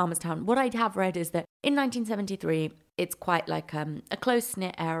much about Palmerstown. What I have read is that in 1973, it's quite like a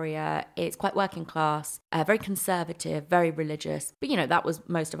close-knit area. It's quite working class, very conservative, very religious. But, you know, that was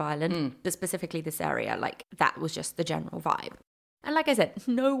most of Ireland, but specifically this area, like that was just the general vibe. And like I said,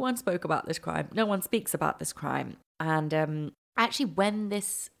 no one spoke about this crime. No one speaks about this crime. And actually, when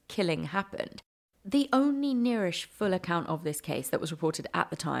this killing happened, the only nearish full account of this case that was reported at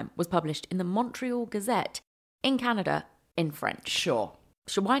the time was published in the Montreal Gazette in Canada in French. Sure.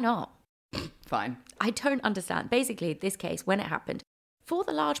 So why not? Fine. I don't understand. Basically, this case, when it happened, for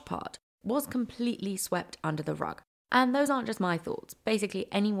the large part, was completely swept under the rug. And those aren't just my thoughts. Basically,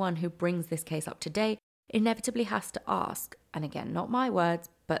 anyone who brings this case up today inevitably has to ask, and again, not my words,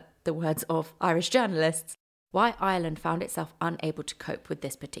 but the words of Irish journalists, why Ireland found itself unable to cope with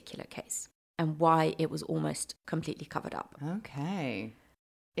this particular case and why it was almost completely covered up. Okay.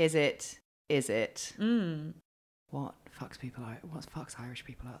 Is it? What fucks Irish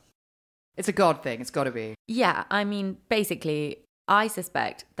people up? It's a God thing. It's got to be. Yeah, I mean, basically, I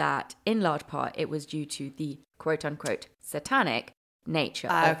suspect that in large part it was due to the quote-unquote satanic nature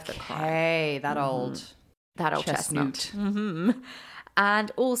of the crime. Okay, that old chestnut.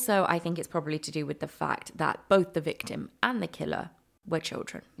 And also, I think it's probably to do with the fact that both the victim and the killer were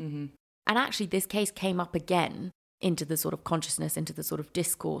children. And actually, this case came up again into the sort of consciousness, into the sort of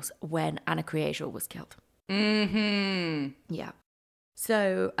discourse when Anna Kriegel was killed. Yeah.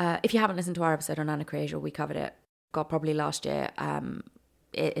 So if you haven't listened to our episode on Anna Kriegel, we covered it, probably last year.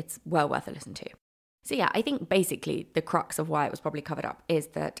 It's well worth a listen to. So yeah, I think basically the crux of why it was probably covered up is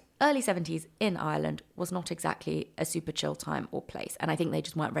that early 70s in Ireland was not exactly a super chill time or place. And I think they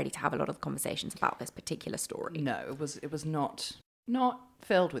just weren't ready to have a lot of conversations about this particular story. No, it was not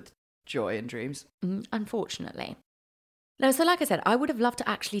filled with joy and dreams. Unfortunately. No, so like I said, I would have loved to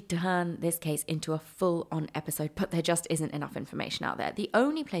actually turn this case into a full-on episode, but there just isn't enough information out there. The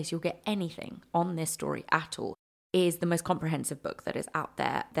only place you'll get anything on this story at all is the most comprehensive book that is out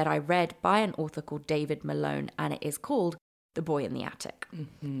there that I read by an author called David Malone, and it is called The Boy in the Attic.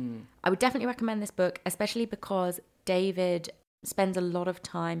 I would definitely recommend this book, especially because David spends a lot of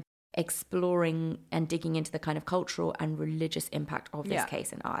time exploring and digging into the kind of cultural and religious impact of this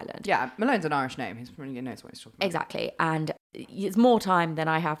case in Ireland. Yeah, Malone's an Irish name. He knows what he's talking about. Exactly. And it's more time than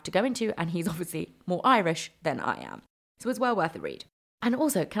I have to go into, and he's obviously more Irish than I am. So it's well worth a read. And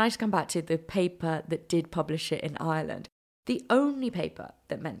also, can I just come back to the paper that did publish it in Ireland? The only paper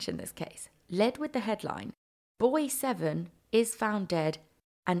that mentioned this case led with the headline, Boy 7 is found dead,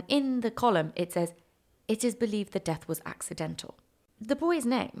 and in the column it says, it is believed the death was accidental. The boy's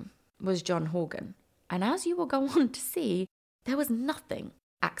name was John Horgan, and as you will go on to see, there was nothing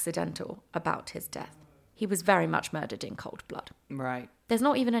accidental about his death. He was very much murdered in cold blood. Right. There's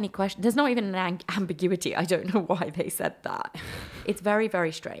not even any question. There's not even an ambiguity. I don't know why they said that. It's very,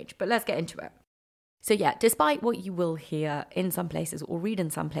 very strange, but let's get into it. So yeah, despite what you will hear in some places or read in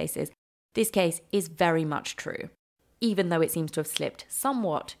some places, this case is very much true, even though it seems to have slipped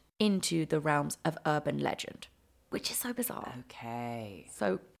somewhat into the realms of urban legend, which is so bizarre. Okay.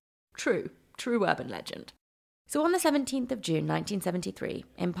 So true urban legend. So on the 17th of June 1973,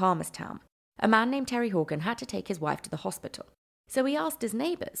 in Palmerstown, a man named Terry Horgan had to take his wife to the hospital. So he asked his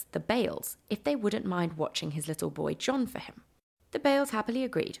neighbours, the Bales, if they wouldn't mind watching his little boy John for him. The Bales happily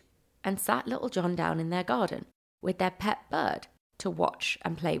agreed and sat little John down in their garden with their pet bird to watch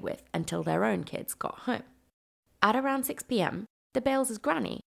and play with until their own kids got home. At around 6 p.m, the Bales'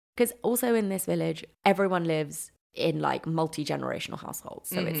 granny, because also in this village, everyone lives in like multi-generational households.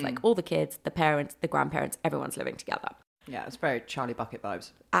 So it's like all the kids, the parents, the grandparents, everyone's living together. Yeah, it's very Charlie Bucket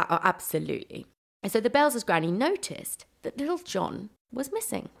vibes. Absolutely. And so the Bales' granny noticed that little John was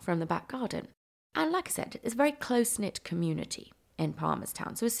missing from the back garden. And like I said, it's a very close-knit community in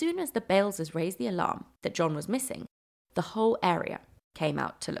Palmerstown. So as soon as the Bales' raised the alarm that John was missing, the whole area came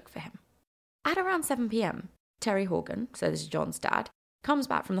out to look for him. At around 7 p.m, Terry Horgan, so this is John's dad, comes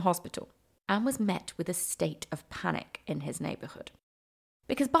back from the hospital and was met with a state of panic in his neighbourhood.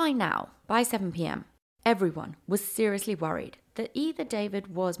 Because by now, by 7 p.m, everyone was seriously worried that either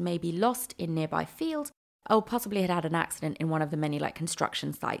David was maybe lost in nearby fields or possibly had an accident in one of the many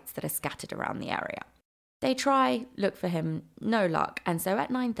construction sites that are scattered around the area. They try, look for him, no luck, and so at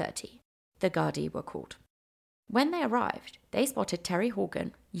 9:30, the Gardaí were called. When they arrived, they spotted Terry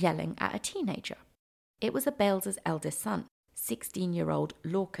Horgan yelling at a teenager. It was the Bales' eldest son, 16-year-old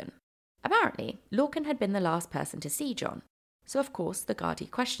Lorcan. Apparently, Lorcan had been the last person to see John, so of course the Gardaí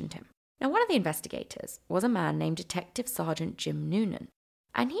questioned him. Now, one of the investigators was a man named Detective Sergeant Jim Noonan,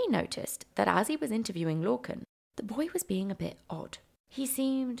 and he noticed that as he was interviewing Lorcan, the boy was being a bit odd. He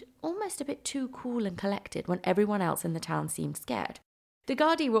seemed almost a bit too cool and collected when everyone else in the town seemed scared. The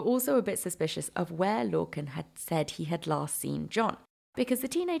Gardaí were also a bit suspicious of where Lorcan had said he had last seen John, because the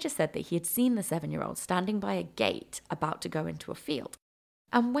teenager said that he had seen the 7-year-old standing by a gate about to go into a field.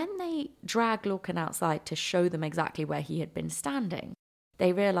 And when they dragged Lorcan outside to show them exactly where he had been standing,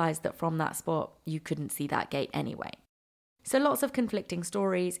 they realised that from that spot, you couldn't see that gate anyway. So lots of conflicting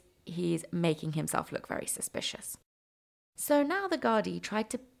stories. He's making himself look very suspicious. So now the Gardaí tried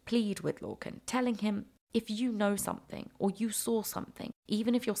to plead with Lorcan, telling him, if you know something or you saw something,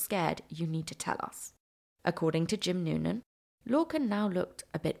 even if you're scared, you need to tell us. According to Jim Noonan, Lorcan now looked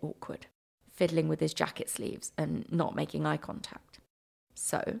a bit awkward, fiddling with his jacket sleeves and not making eye contact.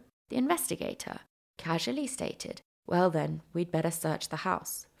 So the investigator casually stated, well then, we'd better search the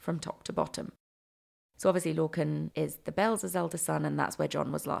house from top to bottom. So obviously Lorcan is the Bales' eldest son, and that's where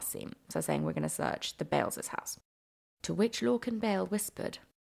John was last seen. So saying we're going to search the Bales' house. To which Lorcan Bale whispered,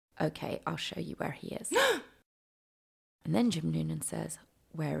 okay, I'll show you where he is. And then Jim Noonan says,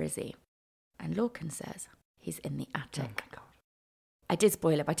 where is he? And Lorcan says, he's in the attic. Oh my God. I did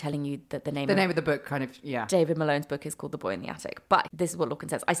spoil it by telling you that the name of the book kind of, yeah. David Malone's book is called The Boy in the Attic. But this is what Lorcan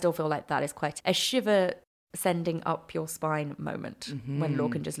says. I still feel like that is quite a shiver sending up your spine moment when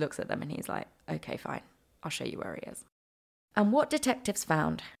Lorcan just looks at them and he's like, okay, fine, I'll show you where he is. And what detectives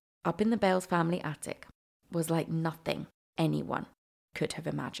found up in the Bales family attic was like nothing anyone could have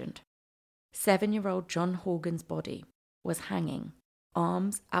imagined. 7-year-old John Horgan's body was hanging,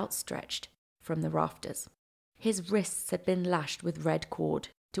 arms outstretched from the rafters. His wrists had been lashed with red cord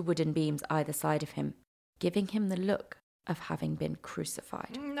to wooden beams either side of him, giving him the look of having been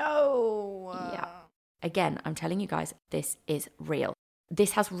crucified. No! Yeah. Again, I'm telling you guys, this is real.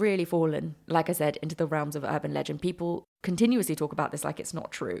 This has really fallen, like I said, into the realms of urban legend. People continuously talk about this like it's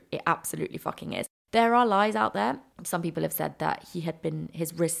not true. It absolutely fucking is. There are lies out there. Some people have said that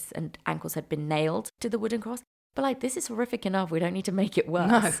his wrists and ankles had been nailed to the wooden cross. But this is horrific enough. We don't need to make it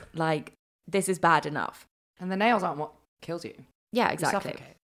worse. No. This is bad enough. And the nails aren't what kills you. Yeah, exactly.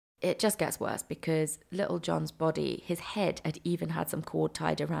 It just gets worse because little John's body, his head had even had some cord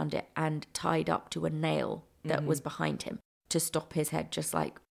tied around it and tied up to a nail that was behind him to stop his head just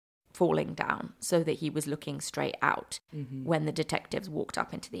falling down so that he was looking straight out when the detectives walked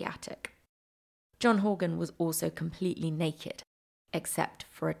up into the attic. John Horgan was also completely naked, except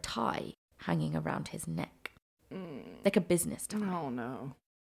for a tie hanging around his neck. Like a business tie. Oh, no.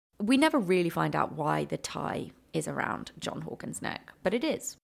 We never really find out why the tie is around John Hawkins' neck, but it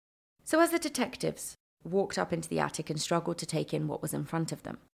is. So as the detectives walked up into the attic and struggled to take in what was in front of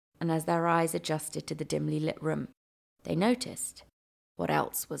them, and as their eyes adjusted to the dimly lit room, they noticed what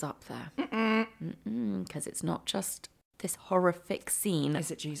else was up there. Because it's not just this horrific scene.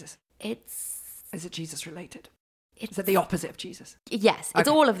 Is it Jesus? Is it Jesus related? Is it the opposite of Jesus? Yes, it's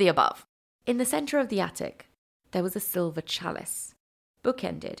all of the above. In the centre of the attic, there was a silver chalice,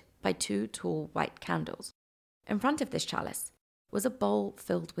 bookended by 2 tall white candles. In front of this chalice was a bowl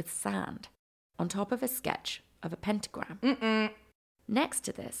filled with sand, on top of a sketch of a pentagram. Next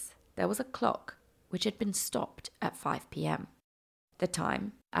to this, there was a clock which had been stopped at 5 p.m. The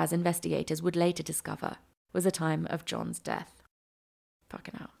time, as investigators would later discover, was the time of John's death.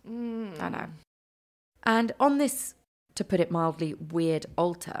 Fucking hell. I know. And on this, to put it mildly, weird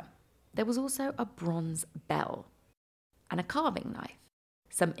altar, there was also a bronze bell and a carving knife,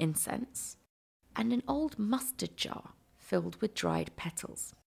 some incense, and an old mustard jar filled with dried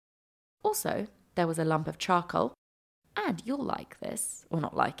petals. Also, there was a lump of charcoal, and you'll like this, or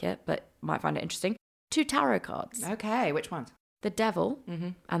not like it, but might find it interesting, 2 tarot cards. Okay, which ones? The Devil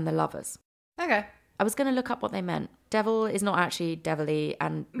and the Lovers. Okay. I was going to look up what they meant. Devil is not actually devilly,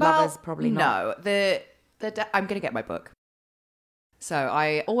 and Lovers probably not. No, I'm going to get my book. So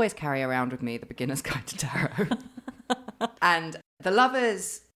I always carry around with me the Beginner's Guide to Tarot. And the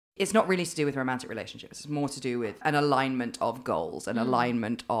Lovers, it's not really to do with romantic relationships. It's more to do with an alignment of goals, an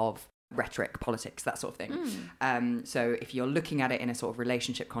alignment of rhetoric, politics, that sort of thing. So if you're looking at it in a sort of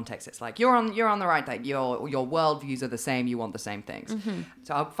relationship context, it's like you're on the right thing. Your worldviews are the same. You want the same things.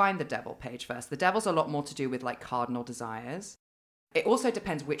 So I'll find the Devil page first. The Devil's a lot more to do with like cardinal desires. It also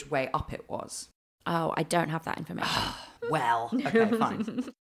depends which way up it was. Oh, I don't have that information. Well, okay, fine.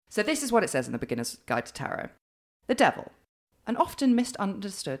 So this is what it says in the Beginner's Guide to Tarot. The Devil, an often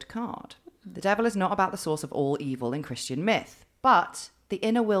misunderstood card. The devil is not about the source of all evil in Christian myth, but the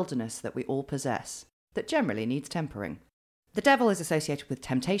inner wilderness that we all possess, that generally needs tempering. The devil is associated with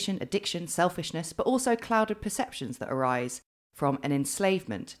temptation, addiction, selfishness, but also clouded perceptions that arise from an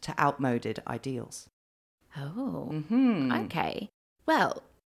enslavement to outmoded ideals. Oh, okay. Well,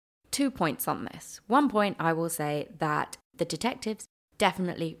 2 points on this. 1 point, I will say that the detectives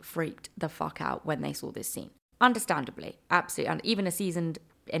definitely freaked the fuck out when they saw this scene. Understandably, absolutely. And even a seasoned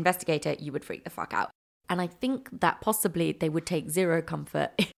investigator, you would freak the fuck out. And I think that possibly they would take zero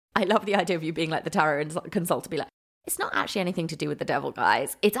comfort. I love the idea of you being like the tarot consultant, to be like, it's not actually anything to do with the devil,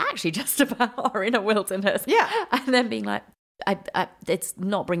 guys. It's actually just about our inner wilderness. Yeah. And then being like, it's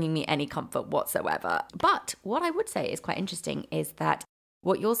not bringing me any comfort whatsoever. But what I would say is quite interesting is that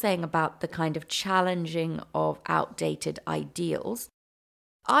what you're saying about the kind of challenging of outdated ideals,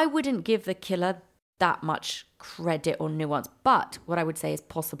 I wouldn't give the killer that much credit or nuance, but what I would say is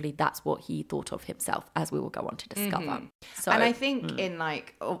possibly that's what he thought of himself, as we will go on to discover. So, and I think in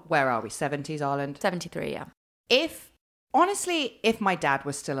like, where are we, 70s Ireland? 73, yeah. If my dad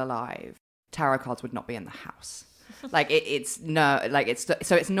was still alive, tarot cards would not be in the house. Like it's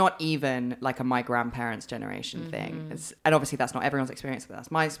not even like a my grandparents' generation thing. And obviously that's not everyone's experience, but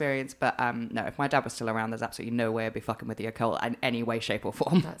that's my experience. But no, if my dad was still around, there's absolutely no way I'd be fucking with the occult in any way, shape or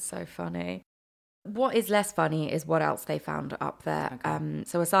form. That's so funny. What is less funny is what else they found up there. Okay.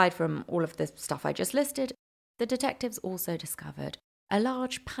 So aside from all of the stuff I just listed, the detectives also discovered a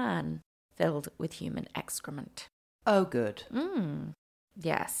large pan filled with human excrement. Oh, good.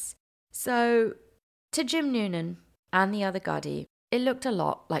 Yes. So to Jim Noonan and the other Guddy, it looked a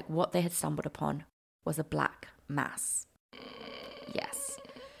lot like what they had stumbled upon was a black mass. Yes.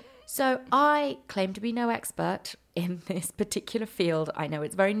 So I claim to be no expert in this particular field. I know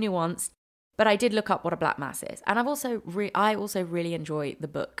it's very nuanced, but I did look up what a black mass is. And I also really enjoy the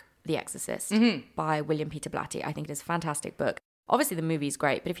book The Exorcist by William Peter Blatty. I think it is a fantastic book. Obviously the movie is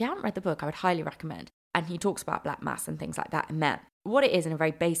great, but if you haven't read the book, I would highly recommend. And he talks about black mass and things like that in there. What it is in a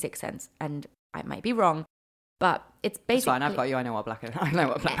very basic sense, and I might be wrong, but it's basically... It's fine, I've got you. I know what black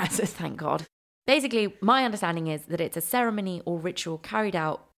mass is. Thank God. Basically, my understanding is that it's a ceremony or ritual carried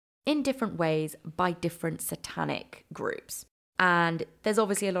out in different ways by different satanic groups. And there's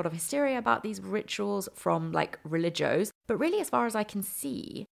obviously a lot of hysteria about these rituals from like religios. But really, as far as I can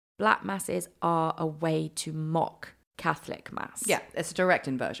see, black masses are a way to mock Catholic mass. Yeah, it's a direct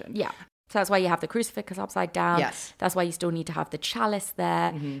inversion. Yeah. So that's why you have the crucifix upside down. Yes. That's why you still need to have the chalice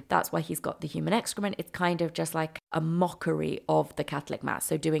there. That's why he's got the human excrement. It's kind of just like a mockery of the Catholic mass.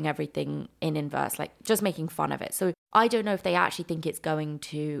 So doing everything in inverse, like just making fun of it. So I don't know if they actually think it's going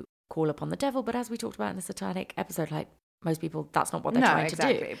to call upon the devil. But as we talked about in the satanic episode, like most people, that's not what they're trying to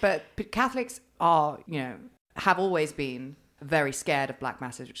do. But Catholics are, have always been very scared of black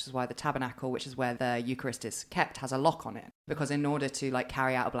masses, which is why the tabernacle, which is where the Eucharist is kept, has a lock on it. Because in order to like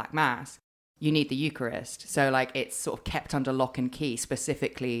carry out a black mass, you need the Eucharist. So like it's sort of kept under lock and key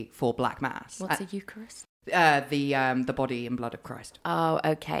specifically for black mass. What's a Eucharist? The body and blood of Christ. Oh,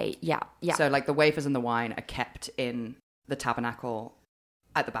 okay. Yeah. So like the wafers and the wine are kept in the tabernacle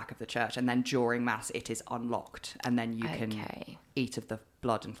at the back of the church, and then during mass it is unlocked, and then you can eat of the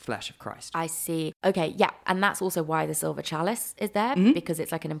blood and flesh of Christ. I see. Okay, yeah. And that's also why the silver chalice is there, because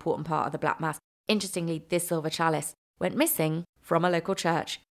it's like an important part of the black mass. Interestingly, this silver chalice went missing from a local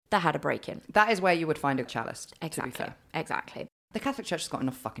church that had a break-in. That is where you would find a chalice, Exactly. to be fair. Exactly. The Catholic Church has got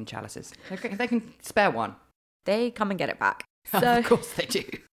enough fucking chalices. They can spare one. They come and get it back. So, of course they do.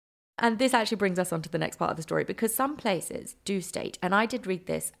 And this actually brings us on to the next part of the story, because some places do state, and I did read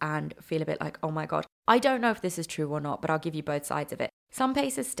this and feel a bit like, oh my God, I don't know if this is true or not, but I'll give you both sides of it. Some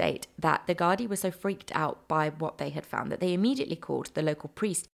places state that the Gardaí were so freaked out by what they had found that they immediately called the local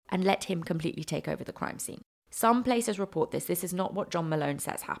priest and let him completely take over the crime scene. Some places report this. This is not what John Malone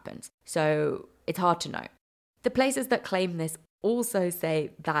says happens, so it's hard to know. The places that claim this also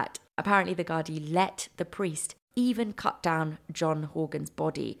say that apparently the Gardaí let the priest even cut down John Horgan's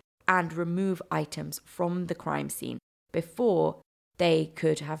body and remove items from the crime scene before they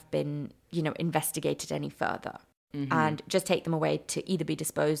could have been, investigated any further, and just take them away to either be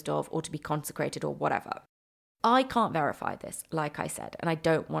disposed of or to be consecrated or whatever. I can't verify this, like I said, and I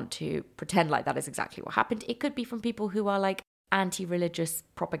don't want to pretend like that is exactly what happened. It could be from people who are like anti-religious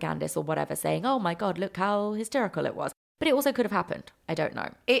propagandists or whatever, saying, oh my God, look how hysterical it was. But it also could have happened. I don't know.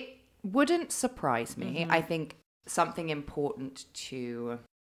 It wouldn't surprise me. I think something important to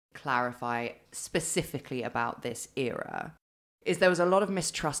clarify specifically about this era is there was a lot of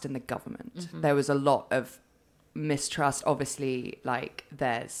mistrust in the government. There was a lot of mistrust. Obviously, like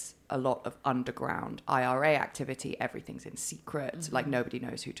there's a lot of underground IRA activity. Everything's in secret. Like nobody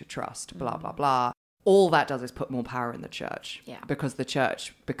knows who to trust, blah, blah, blah. All that does is put more power in the church, because the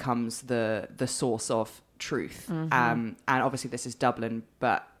church becomes the source of truth. And obviously this is Dublin,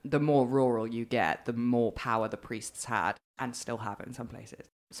 but the more rural you get, the more power the priests had and still have in some places.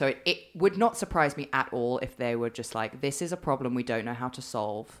 So it would not surprise me at all if they were just like, this is a problem we don't know how to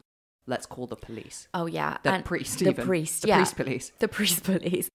solve. Let's call the police. Oh, yeah. The and priest, the even. priest, the yeah. priest police. The priest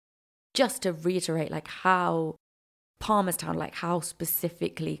police. Just to reiterate, like how Palmerstown, like how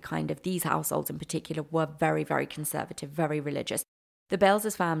specifically kind of these households in particular were very, very conservative, very religious. The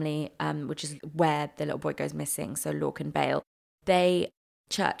Bales' family, which is where the little boy goes missing, so Lorcan Bale, they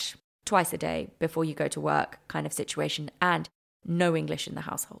church twice a day before you go to work kind of situation, and no English in the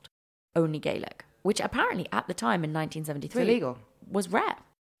household, only Gaelic, which apparently at the time in 1973 it's illegal. Was rare.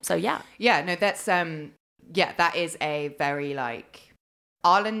 So yeah. Yeah, no, that's, that is a very like,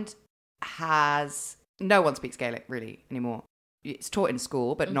 Ireland has, no one speaks Gaelic really anymore. It's taught in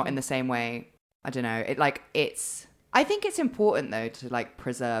school, but not in the same way. I don't know. I think it's important though to like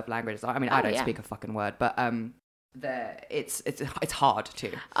preserve languages. I mean, I don't speak a fucking word, but it's hard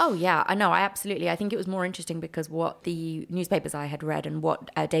too. Oh yeah, I know. I think it was more interesting because what the newspapers I had read and what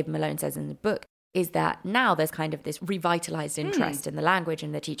David Malone says in the book is that now there's kind of this revitalized interest in the language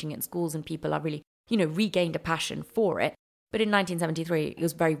and they're teaching it in schools and people are really, regained a passion for it. But in 1973, it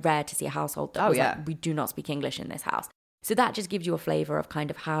was very rare to see a household that was like, we do not speak English in this house. So that just gives you a flavor of kind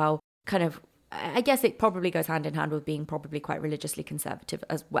of how I guess it probably goes hand in hand with being probably quite religiously conservative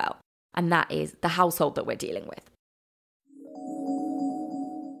as well. And that is the household that we're dealing with.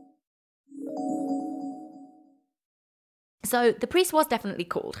 So the priest was definitely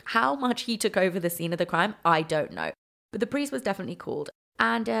called. How much he took over the scene of the crime, I don't know. But the priest was definitely called.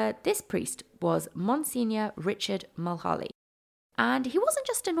 And this priest was Monsignor Richard Mulhally. And he wasn't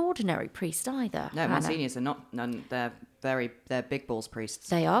just an ordinary priest either. No, Monsignors are not none. They're big balls priests.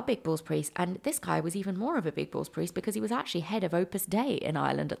 They are big balls priests. And this guy was even more of a big balls priest because he was actually head of Opus Dei in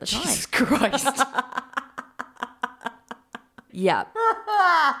Ireland at the time. Jesus Christ. Yeah.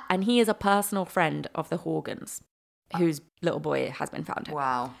 And he is a personal friend of the Horgans, whose little boy has been found.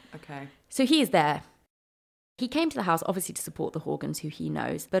 Wow. Okay. So he is there. He came to the house, obviously, to support the Horgans, who he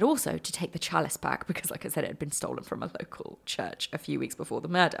knows, but also to take the chalice back because, like I said, it had been stolen from a local church a few weeks before the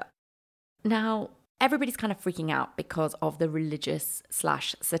murder. Now, everybody's kind of freaking out because of the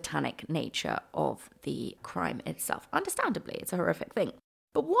religious/satanic nature of the crime itself. Understandably, it's a horrific thing.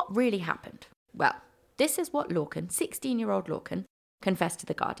 But what really happened? Well, this is what Lorcan, 16-year-old Lorcan, confessed to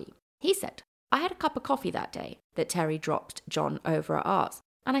the Gardaí. He said, I had a cup of coffee that day that Terry dropped John over at ours,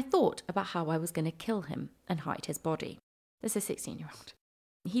 and I thought about how I was going to kill him and hide his body. This is a 16-year-old.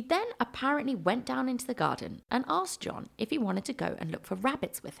 He then apparently went down into the garden and asked John if he wanted to go and look for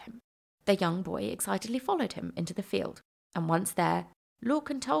rabbits with him. The young boy excitedly followed him into the field, and once there,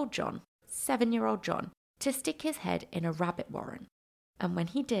 Lorcan told John, 7-year-old John, to stick his head in a rabbit warren. And when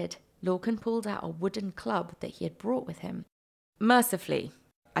he did, Lorcan pulled out a wooden club that he had brought with him. Mercifully,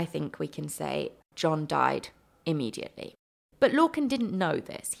 I think we can say, John died immediately. But Lorcan didn't know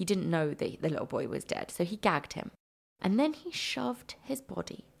this. He didn't know that the little boy was dead, so he gagged him. And then he shoved his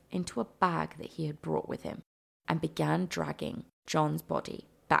body into a bag that he had brought with him and began dragging John's body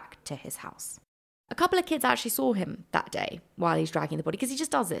back to his house. A couple of kids actually saw him that day while he's dragging the body, because he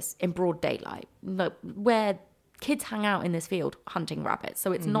just does this in broad daylight, where kids hang out in this field hunting rabbits.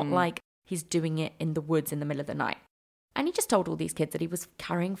 So it's not like he's doing it in the woods in the middle of the night. And he just told all these kids that he was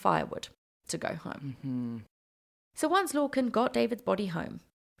carrying firewood to go home. So once Lorcan got David's body home,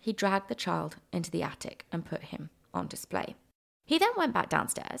 he dragged the child into the attic and put him on display. He then went back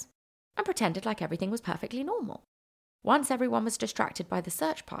downstairs and pretended like everything was perfectly normal. Once everyone was distracted by the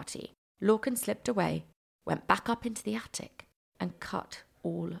search party, Lorcan slipped away, went back up into the attic, and cut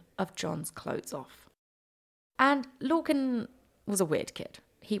all of John's clothes off. And Lorcan was a weird kid.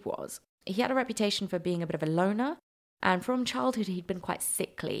 He was. He had a reputation for being a bit of a loner, and from childhood he'd been quite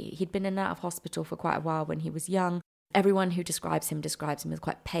sickly. He'd been in and out of hospital for quite a while when he was young. Everyone who describes him as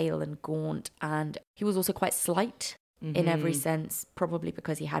quite pale and gaunt, and he was also quite slight in every sense, probably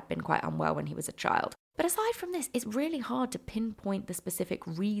because he had been quite unwell when he was a child. But aside from this, it's really hard to pinpoint the specific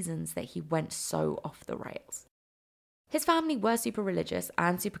reasons that he went so off the rails. His family were super religious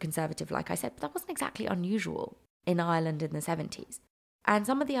and super conservative, like I said, but that wasn't exactly unusual in Ireland in the 70s. And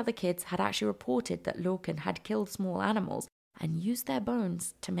some of the other kids had actually reported that Lorcan had killed small animals and used their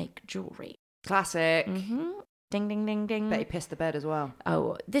bones to make jewellery. Classic. Ding, ding, ding, ding. Bet he pissed the bed as well.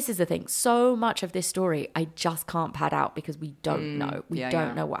 Oh, this is the thing. So much of this story I just can't pad out because we don't know. We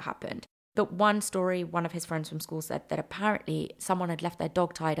don't know what happened. But one story, one of his friends from school said that apparently someone had left their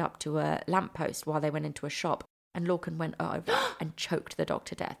dog tied up to a lamppost while they went into a shop, and Lorcan went over and choked the dog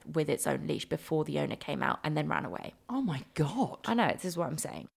to death with its own leash before the owner came out and then ran away. Oh my God. I know, this is what I'm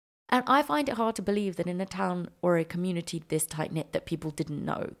saying. And I find it hard to believe that in a town or a community this tight-knit that people didn't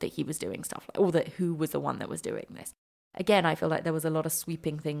know that he was doing stuff like, or that who was the one that was doing this. Again, I feel like there was a lot of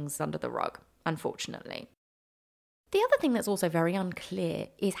sweeping things under the rug, unfortunately. The other thing that's also very unclear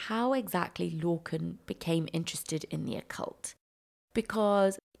is how exactly Lorcan became interested in the occult.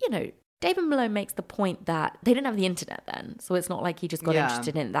 Because, David Malone makes the point that they didn't have the internet then, so it's not like he just got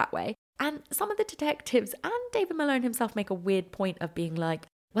interested in it that way. And some of the detectives and David Malone himself make a weird point of being like,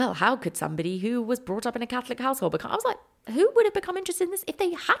 well, how could somebody who was brought up in a Catholic household become... I was like, who would have become interested in this if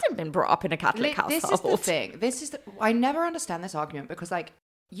they hadn't been brought up in a Catholic household? This is the thing. I never understand this argument because,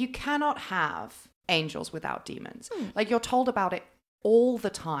 you cannot have angels without demons. You're told about it all the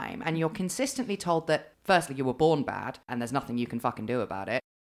time, and you're consistently told that, firstly, you were born bad, and there's nothing you can fucking do about it.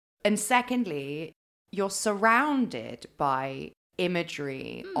 And secondly, you're surrounded by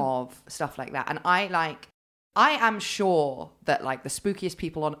imagery of stuff like that. And I am sure that the spookiest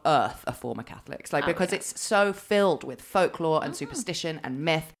people on earth are former Catholics, because it's so filled with folklore and superstition and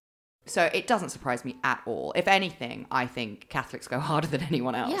myth. So it doesn't surprise me at all. If anything, I think Catholics go harder than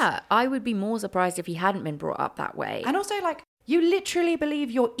anyone else. Yeah, I would be more surprised if he hadn't been brought up that way. And also, you literally believe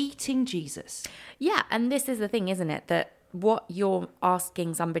you're eating Jesus. Yeah, and this is the thing, isn't it? That what you're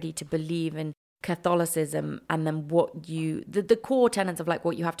asking somebody to believe in Catholicism, and then the core tenets of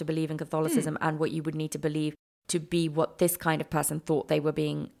what you have to believe in Catholicism and what you would need to believe to be what this kind of person thought they were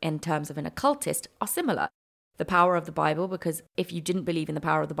being in terms of an occultist are similar. The power of the Bible, because if you didn't believe in the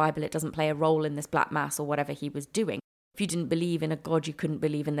power of the Bible, it doesn't play a role in this black mass or whatever he was doing. If you didn't believe in a God, you couldn't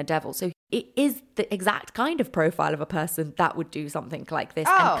believe in the devil. So it is the exact kind of profile of a person that would do something like this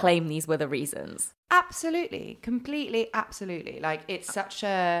and claim these were the reasons. Absolutely. Completely, absolutely. It's such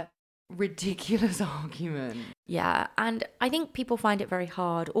a ridiculous argument. Yeah, and I think people find it very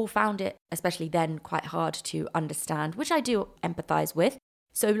hard, or found it, especially then, quite hard to understand, which I do empathise with.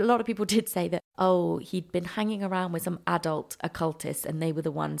 So a lot of people did say that, he'd been hanging around with some adult occultists and they were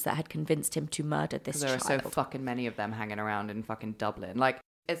the ones that had convinced him to murder this child. There are so fucking many of them hanging around in fucking Dublin.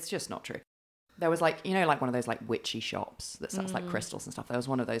 It's just not true. There was one of those witchy shops that sells crystals and stuff. There was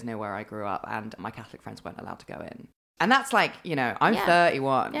one of those near where I grew up, and my Catholic friends weren't allowed to go in. And that's I'm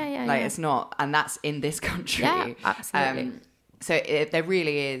 31. Yeah. It's not, and that's in this country. Yeah, absolutely. So there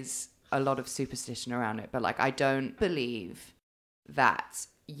really is a lot of superstition around it. But I don't believe that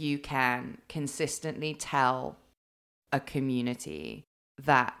you can consistently tell a community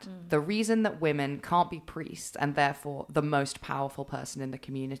that the reason that women can't be priests and therefore the most powerful person in the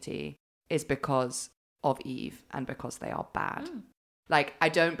community is because of Eve and because they are bad. I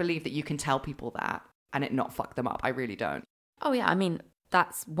don't believe that you can tell people that and it not fuck them up. I really don't. Oh, yeah. I mean,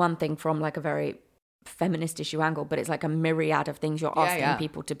 that's one thing from like a very feminist issue angle, but it's like a myriad of things you're asking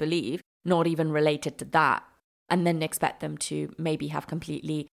people to believe, not even related to that, and then expect them to maybe have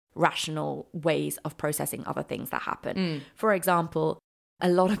completely rational ways of processing other things that happen. For example, a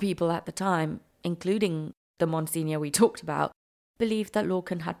lot of people at the time, including the Monsignor we talked about, believed that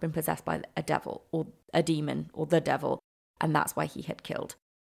Lorcan had been possessed by a devil or a demon or the devil, and that's why he had killed.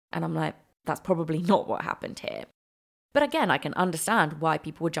 And I'm like, that's probably not what happened here. But again, I can understand why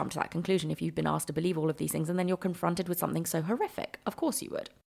people would jump to that conclusion if you've been asked to believe all of these things and then you're confronted with something so horrific. Of course you would.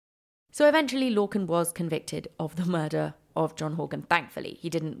 So eventually Lorcan was convicted of the murder of John Horgan, thankfully. He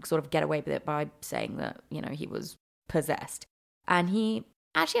didn't sort of get away with it by saying that, you know, he was possessed. And he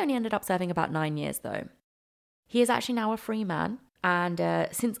actually only ended up serving about 9 years, though. He is actually now a free man, and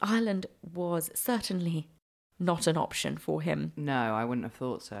since Ireland was certainly not an option for him. No, I wouldn't have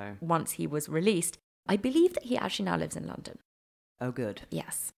thought so. Once he was released, I believe that he actually now lives in London. Oh, good.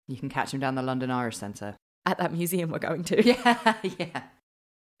 Yes. You can catch him down the London Irish Centre. At that museum we're going to. Yeah.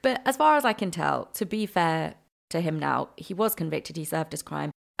 But as far as I can tell, to be fair to him now, he was convicted, he served his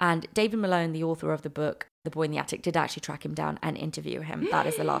crime, and David Malone, the author of the book, The Boy in the Attic, did actually track him down and interview him. That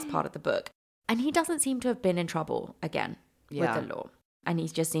is the last part of the book. And he doesn't seem to have been in trouble again with the law. And he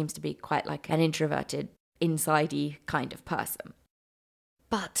just seems to be quite like an introverted, inside-y kind of person.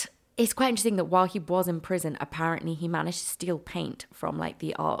 But it's quite interesting that while he was in prison, apparently he managed to steal paint from like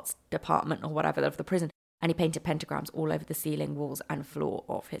the arts department or whatever of the prison. And he painted pentagrams all over the ceiling, walls and floor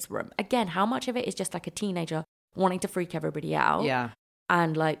of his room. Again, how much of it is just like a teenager wanting to freak everybody out? Yeah.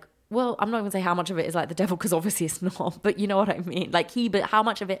 And like, well, I'm not going to say how much of it is like the devil, because obviously it's not. But you know what I mean? Like but how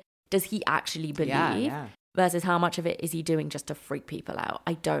much of it does he actually believe? Yeah. Versus how much of it is he doing just to freak people out?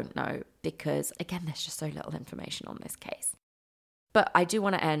 I don't know, because again, there's just so little information on this case. But I do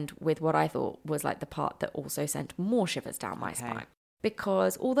want to end with what I thought was like the part that also sent more shivers down my spine.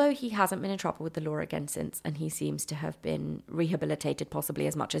 Because although he hasn't been in trouble with the law again since, and he seems to have been rehabilitated possibly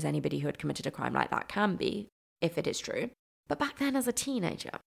as much as anybody who had committed a crime like that can be, if it is true. But back then as a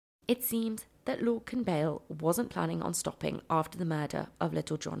teenager, it seems that Lorcan Bale wasn't planning on stopping after the murder of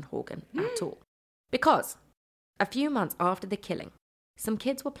little John Horgan at all. Because a few months after the killing, some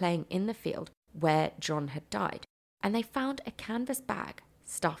kids were playing in the field where John had died, and they found a canvas bag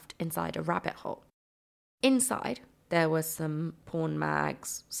stuffed inside a rabbit hole. Inside, there was some porn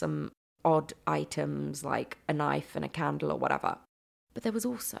mags, some odd items like a knife and a candle or whatever. But there was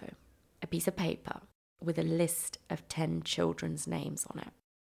also a piece of paper with a list of 10 children's names on it.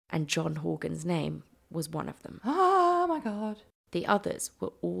 And John Horgan's name was one of them. Oh my God. The others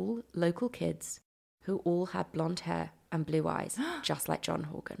were all local kids who all had blonde hair and blue eyes, just like John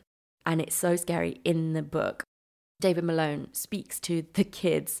Horgan. And it's so scary. In the book, David Malone speaks to the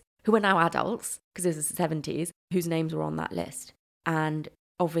kids who are now adults, because it was the 70s, whose names were on that list. And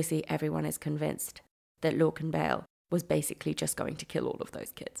obviously everyone is convinced that Lorcan Bale was basically just going to kill all of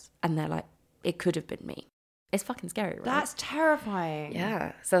those kids. And they're like, it could have been me. It's fucking scary, right? That's terrifying.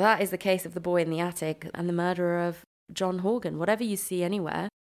 Yeah. So that is the case of the boy in the attic and the murderer of John Horgan. Whatever you see anywhere,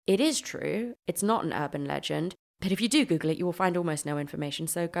 it is true. It's not an urban legend. But if you do Google it, you will find almost no information.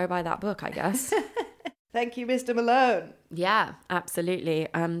 So go buy that book, I guess. Thank you, Mr. Malone. Yeah, absolutely.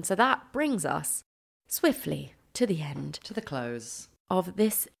 So that brings us swiftly to the end. To the close. Of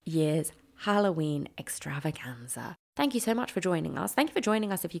this year's Halloween extravaganza. Thank you so much for joining us. Thank you for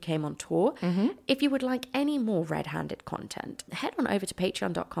joining us if you came on tour. Mm-hmm. If you would like any more Red-Handed content, head on over to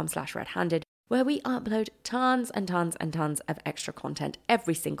patreon.com/redhanded, where we upload tons and tons and tons of extra content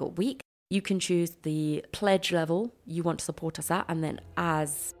every single week. You can choose the pledge level you want to support us at, and then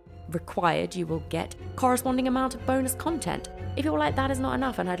as required, you will get corresponding amount of bonus content. If you're like, that is not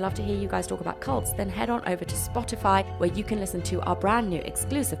enough and I'd love to hear you guys talk about cults, then head on over to Spotify, where you can listen to our brand new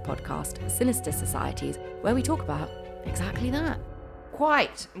exclusive podcast, Sinister Societies, where we talk about exactly that.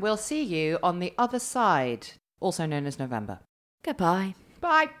 Quite. We'll see you on the other side, also known as November. Goodbye.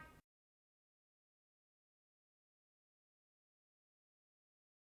 Bye.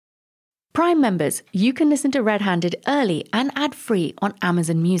 Prime members, you can listen to Red-Handed early and ad-free on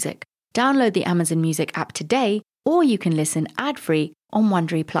Amazon Music. Download the Amazon Music app today, or you can listen ad-free on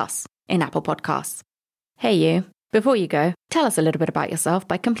Wondery Plus in Apple Podcasts. Hey you, before you go, tell us a little bit about yourself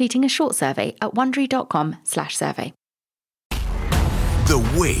by completing a short survey at wondery.com/survey.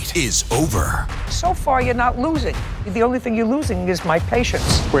 The wait is over. So far, you're not losing. The only thing you're losing is my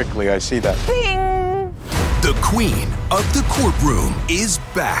patience. Quickly, I see that. Bing! The queen of the courtroom is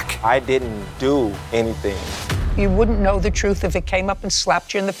back. I didn't do anything. You wouldn't know the truth if it came up and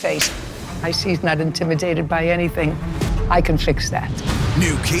slapped you in the face. I see he's not intimidated by anything. I can fix that.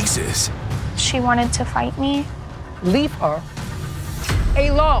 New cases. She wanted to fight me. Leave her.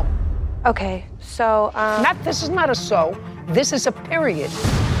 a low. Okay, so, This is not a so. This is a period.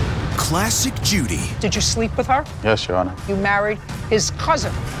 Classic Judy. Did you sleep with her? Yes, Your Honor. You married his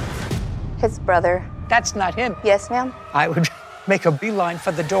cousin. his brother. That's not him. Yes, ma'am? I would make a beeline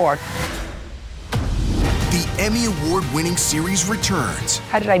for the door. The Emmy Award-winning series returns.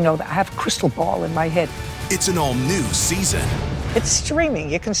 How did I know that? I have a crystal ball in my head. It's an all-new season. It's streaming.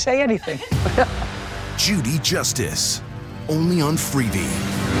 You can say anything. Judy Justice. Only on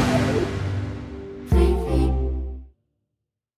Freevee.